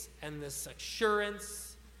voice and this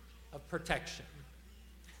assurance of protection.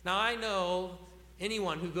 Now, I know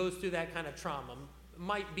anyone who goes through that kind of trauma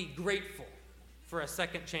might be grateful for a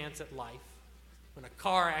second chance at life when a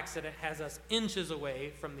car accident has us inches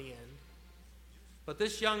away from the end. But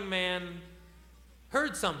this young man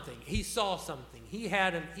heard something. He saw something. He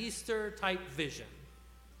had an Easter-type vision.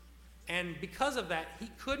 And because of that,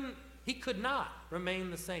 he could not remain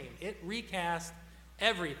the same. It recast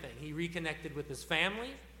everything. He reconnected with his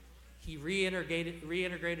family. He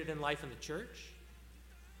reintegrated in life in the church.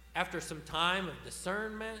 After some time of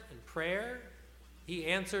discernment and prayer, he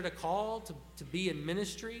answered a call to be in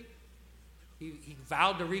ministry. He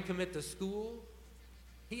vowed to recommit to school.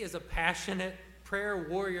 He is a passionate prayer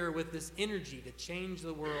warrior with this energy to change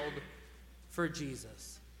the world for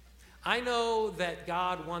Jesus. I know that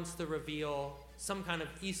God wants to reveal some kind of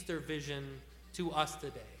Easter vision to us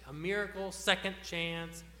today, a miracle, second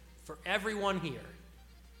chance for everyone here.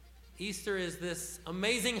 Easter is this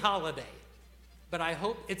amazing holiday, but I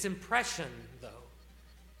hope its impression, though,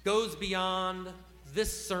 goes beyond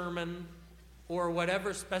this sermon or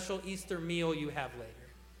whatever special Easter meal you have later.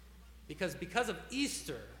 Because of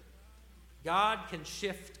Easter, God can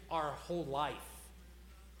shift our whole life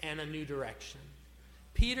in a new direction.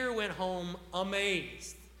 Peter went home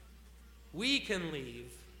amazed. We can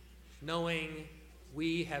leave knowing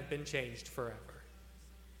we have been changed forever.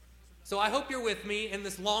 So I hope you're with me in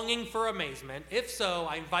this longing for amazement. If so,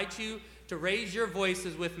 I invite you to raise your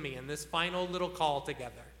voices with me in this final little call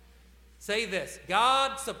together. Say this: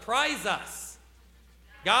 God, surprise us.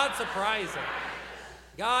 God, surprise us.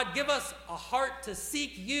 God, give us a heart to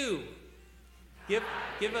seek you.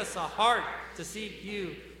 Give us a heart to seek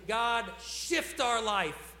you. God, shift our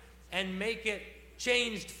life and make it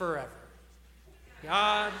changed forever.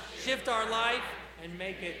 God, shift our life and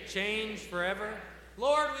make it changed forever.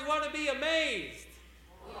 Lord, we want to be amazed.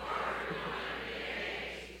 Lord, we want to be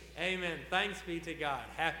amazed. Amen. Thanks be to God.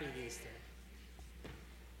 Happy Easter.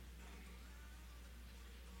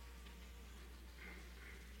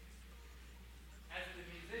 As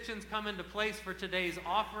the musicians come into place for today's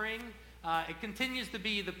offering, it continues to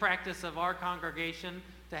be the practice of our congregation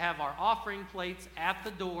to have our offering plates at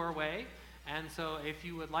the doorway. And so if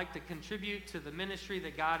you would like to contribute to the ministry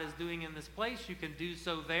that God is doing in this place, you can do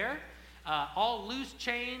so there. All loose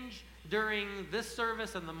change during this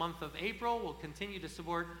service in the month of April will continue to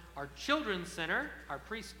support our Children's Center, our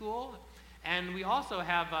preschool. And we also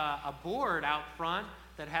have a board out front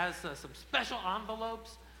that has some special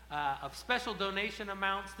envelopes of special donation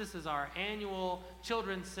amounts. This is our annual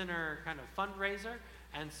Children's Center kind of fundraiser.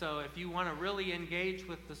 And so if you want to really engage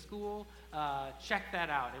with the school, check that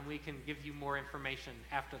out, and we can give you more information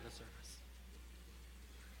after the service.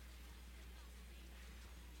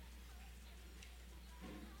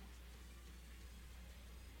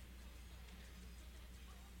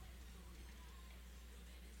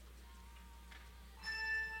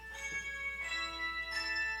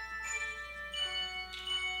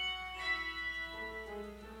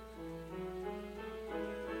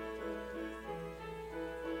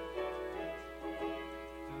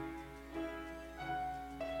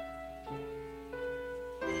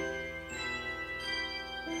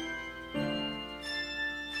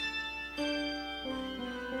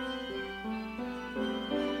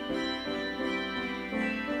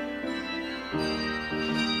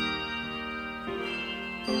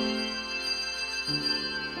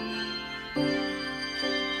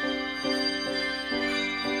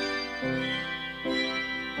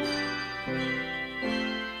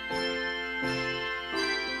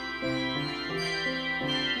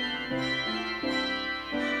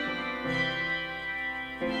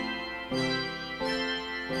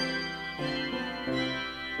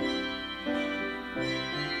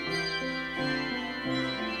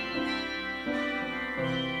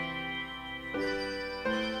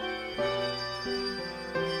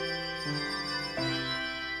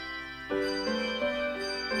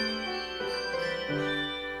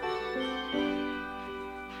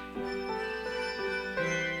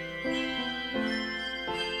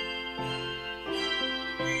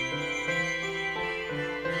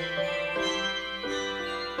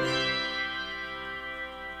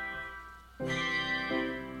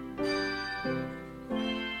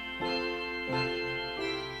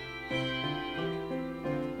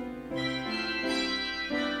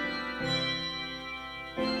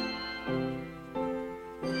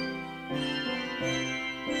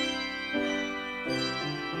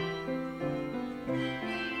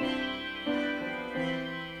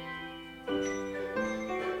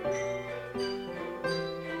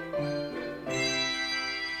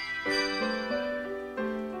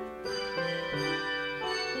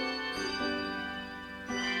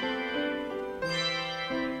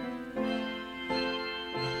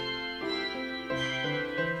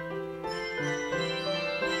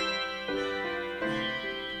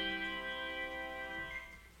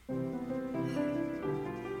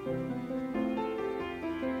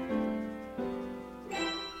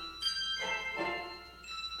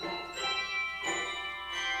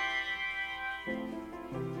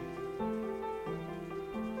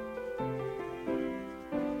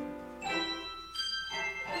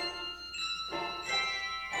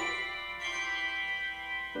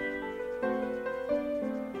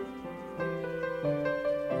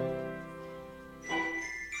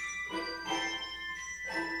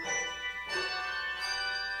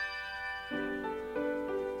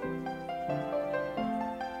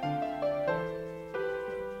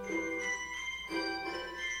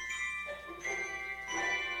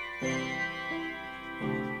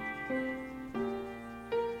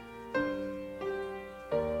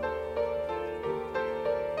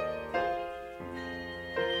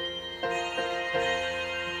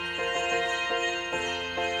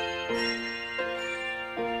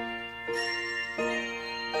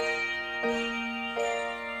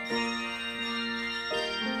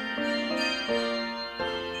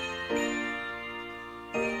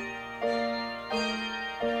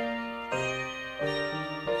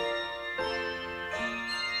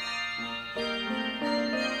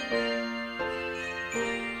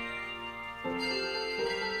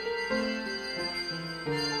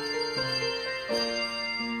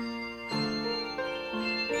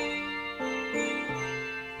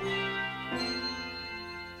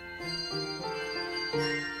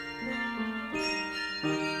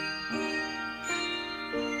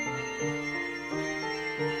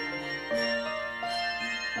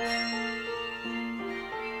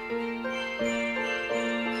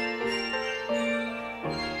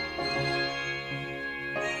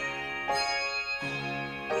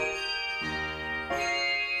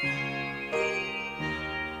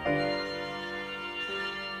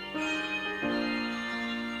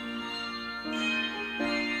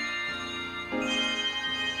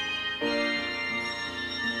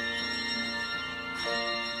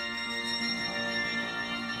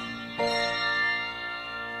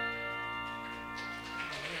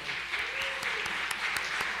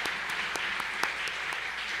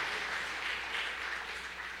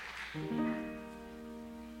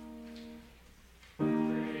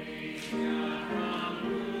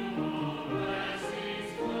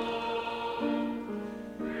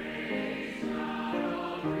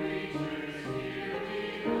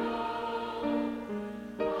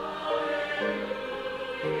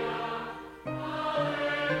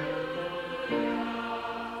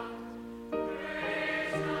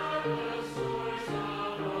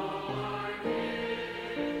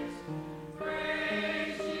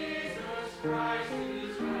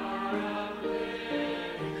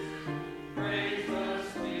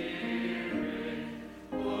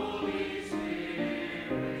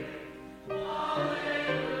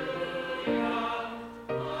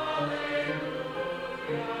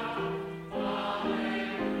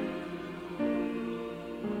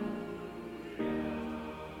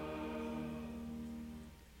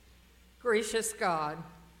 gracious God,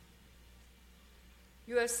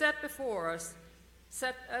 you have set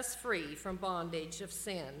us free from bondage of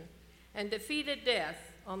sin and defeated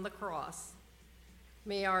death on the cross.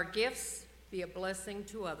 May our gifts be a blessing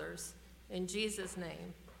to others. In Jesus'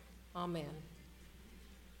 name, amen.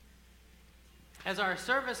 As our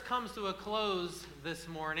service comes to a close this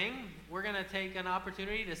morning, we're going to take an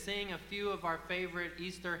opportunity to sing a few of our favorite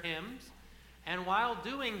Easter hymns. And while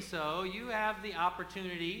doing so, you have the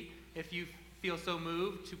opportunity, if you feel so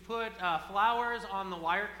moved, to put flowers on the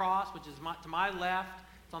wire cross, which is to my left.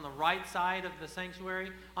 It's on the right side of the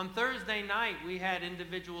sanctuary. On Thursday night, we had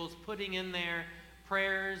individuals putting in there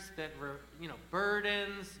prayers that were,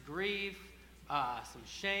 burdens, grief, some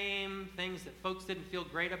shame, things that folks didn't feel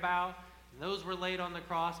great about. And those were laid on the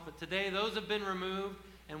cross. But today, those have been removed,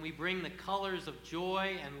 and we bring the colors of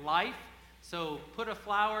joy and life. So put a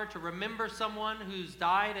flower to remember someone who's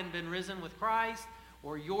died and been risen with Christ,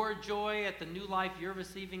 or your joy at the new life you're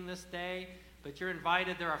receiving this day. But you're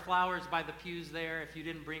invited. There are flowers by the pews there if you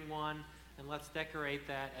didn't bring one. And let's decorate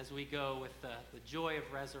that as we go with the joy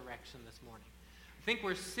of resurrection this morning. I think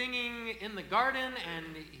we're singing in the garden,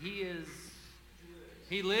 and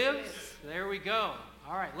he lives. There we go.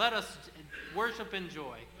 All right, let us worship in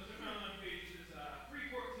joy. Those are found on pages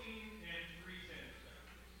 314 and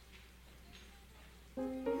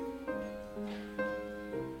 310.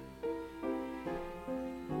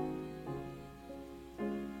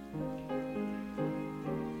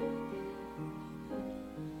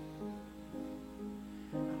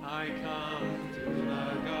 I come to the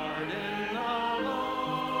garden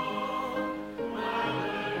alone, while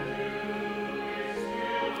the dew is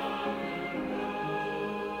still on the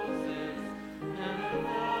roses, and the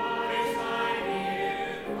voice I hear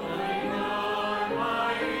falling on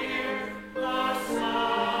my ear, the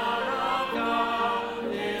Son of God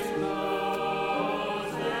is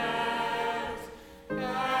Moses,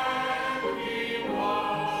 and he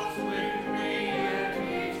walks with me, and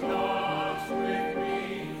he talks with me.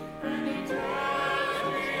 And he tells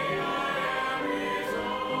me I am his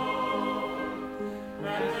own,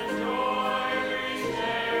 and the joy we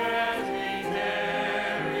share as we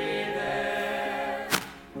tarry there,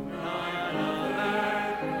 none other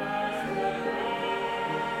has ever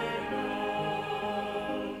known.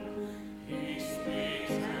 He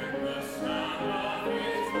speaks, and the sound of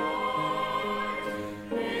his voice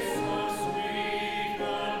is so sweet,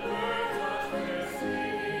 the birds of their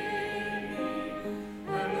singing.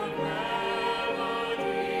 And the melody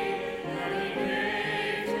that he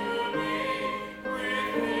gave to me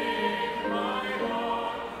with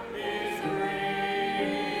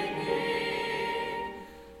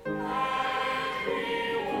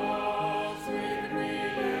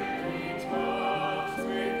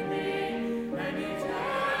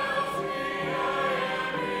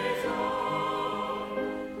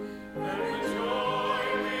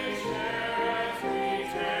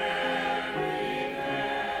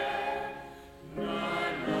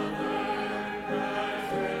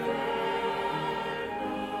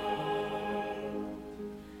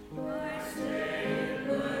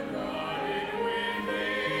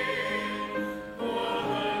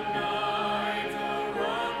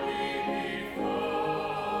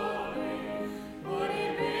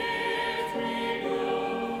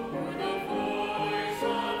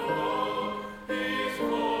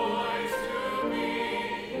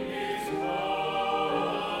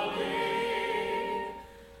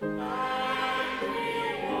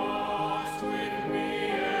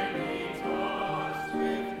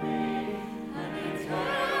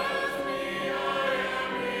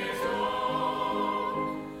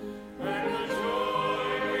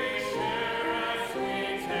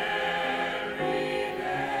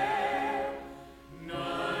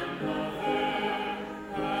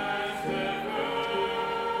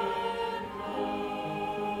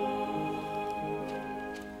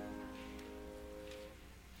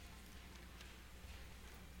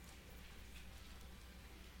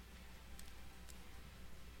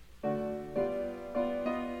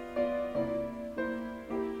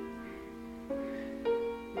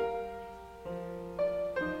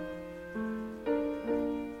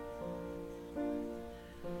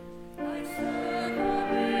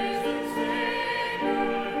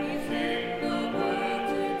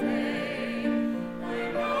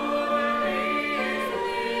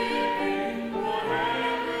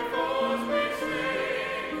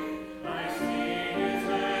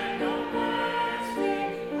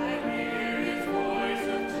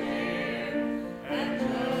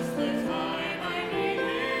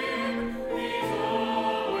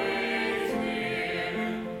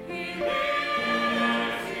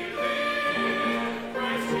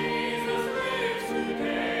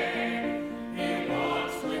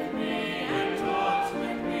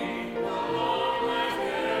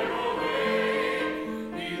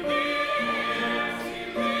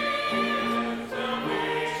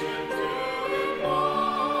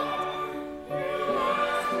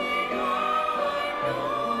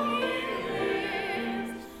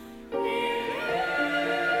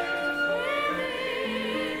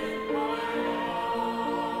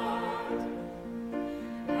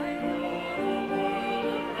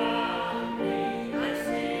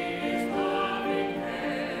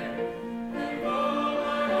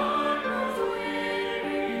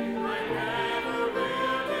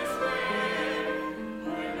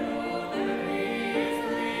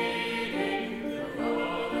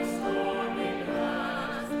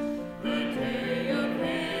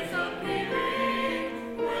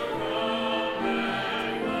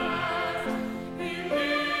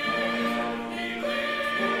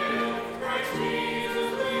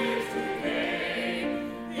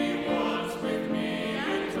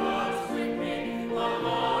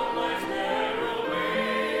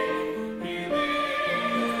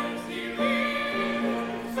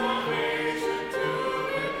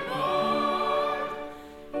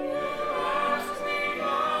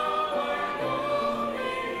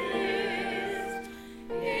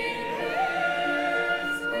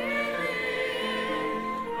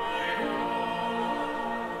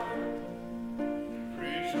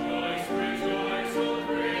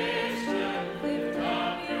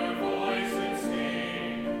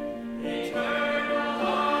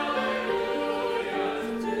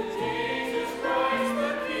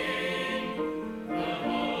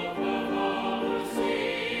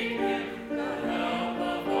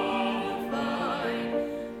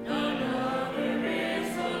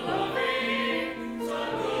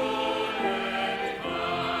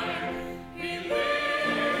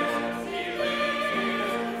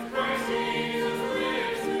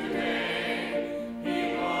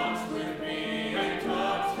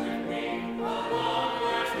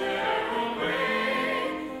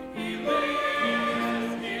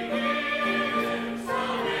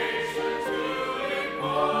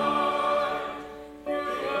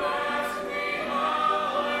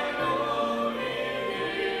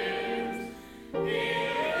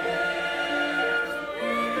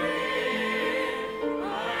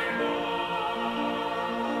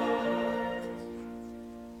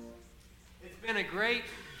a great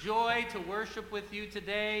joy to worship with you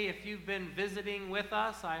today. If you've been visiting with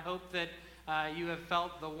us, I hope that you have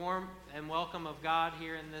felt the warmth and welcome of God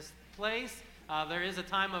here in this place. There is a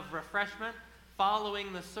time of refreshment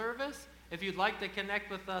following the service. If you'd like to connect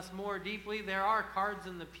with us more deeply, there are cards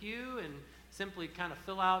in the pew, and simply kind of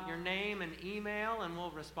fill out your name and email, and we'll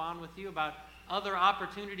respond with you about other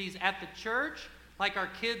opportunities at the church, like our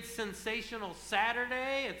Kids Sensational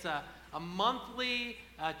Saturday. It's a monthly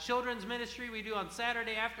children's ministry we do on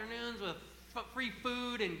Saturday afternoons with free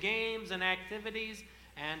food and games and activities,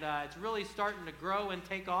 and it's really starting to grow and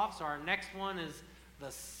take off. So our next one is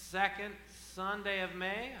the second Sunday of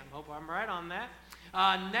May. I hope I'm right on that.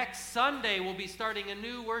 Next Sunday, we'll be starting a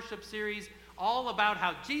new worship series all about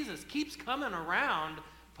how Jesus keeps coming around,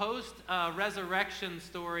 post-resurrection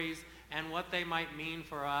stories and what they might mean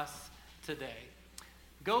for us today.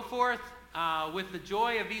 Go forth with the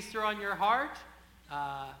joy of Easter on your heart,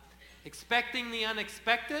 expecting the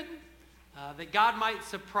unexpected, that God might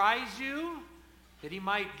surprise you, that he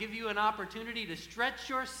might give you an opportunity to stretch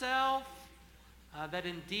yourself, that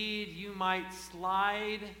indeed you might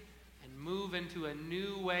slide and move into a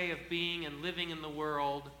new way of being and living in the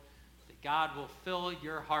world, that God will fill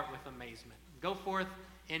your heart with amazement. Go forth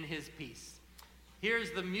in his peace.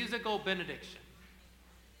 Here's the musical benediction.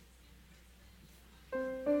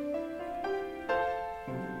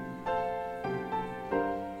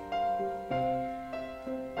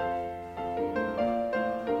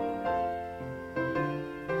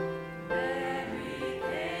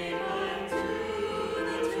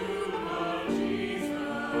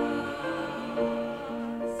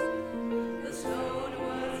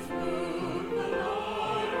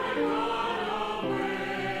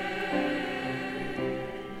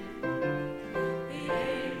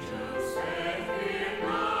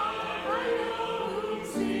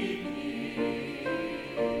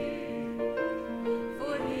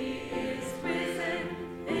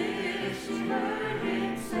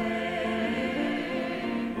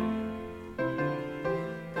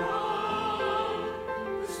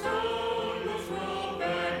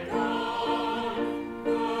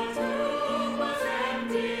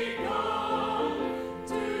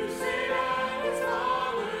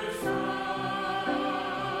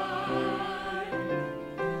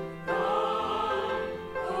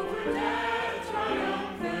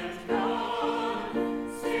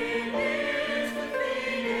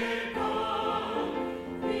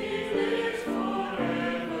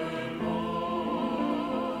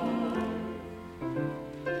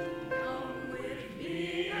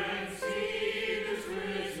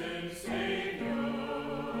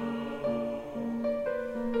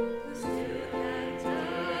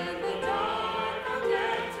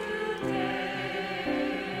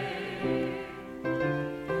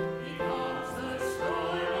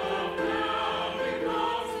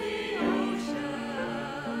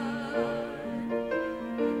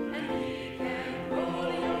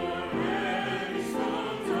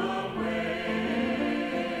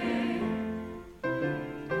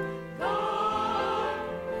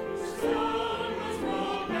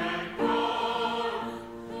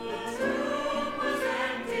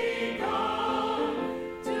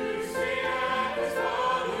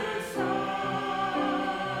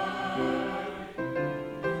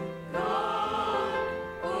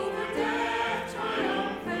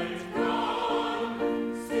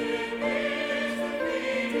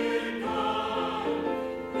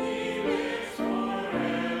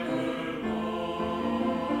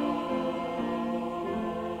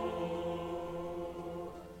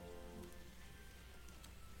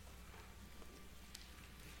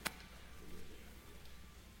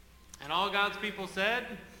 All God's people said,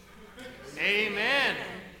 amen.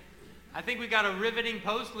 I think we got a riveting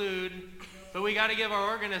postlude, but we got to give our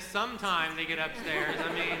organist some time to get upstairs.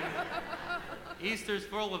 I mean, Easter's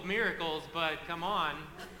full of miracles, but come on.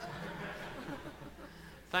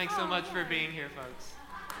 Thanks so much for being here, folks.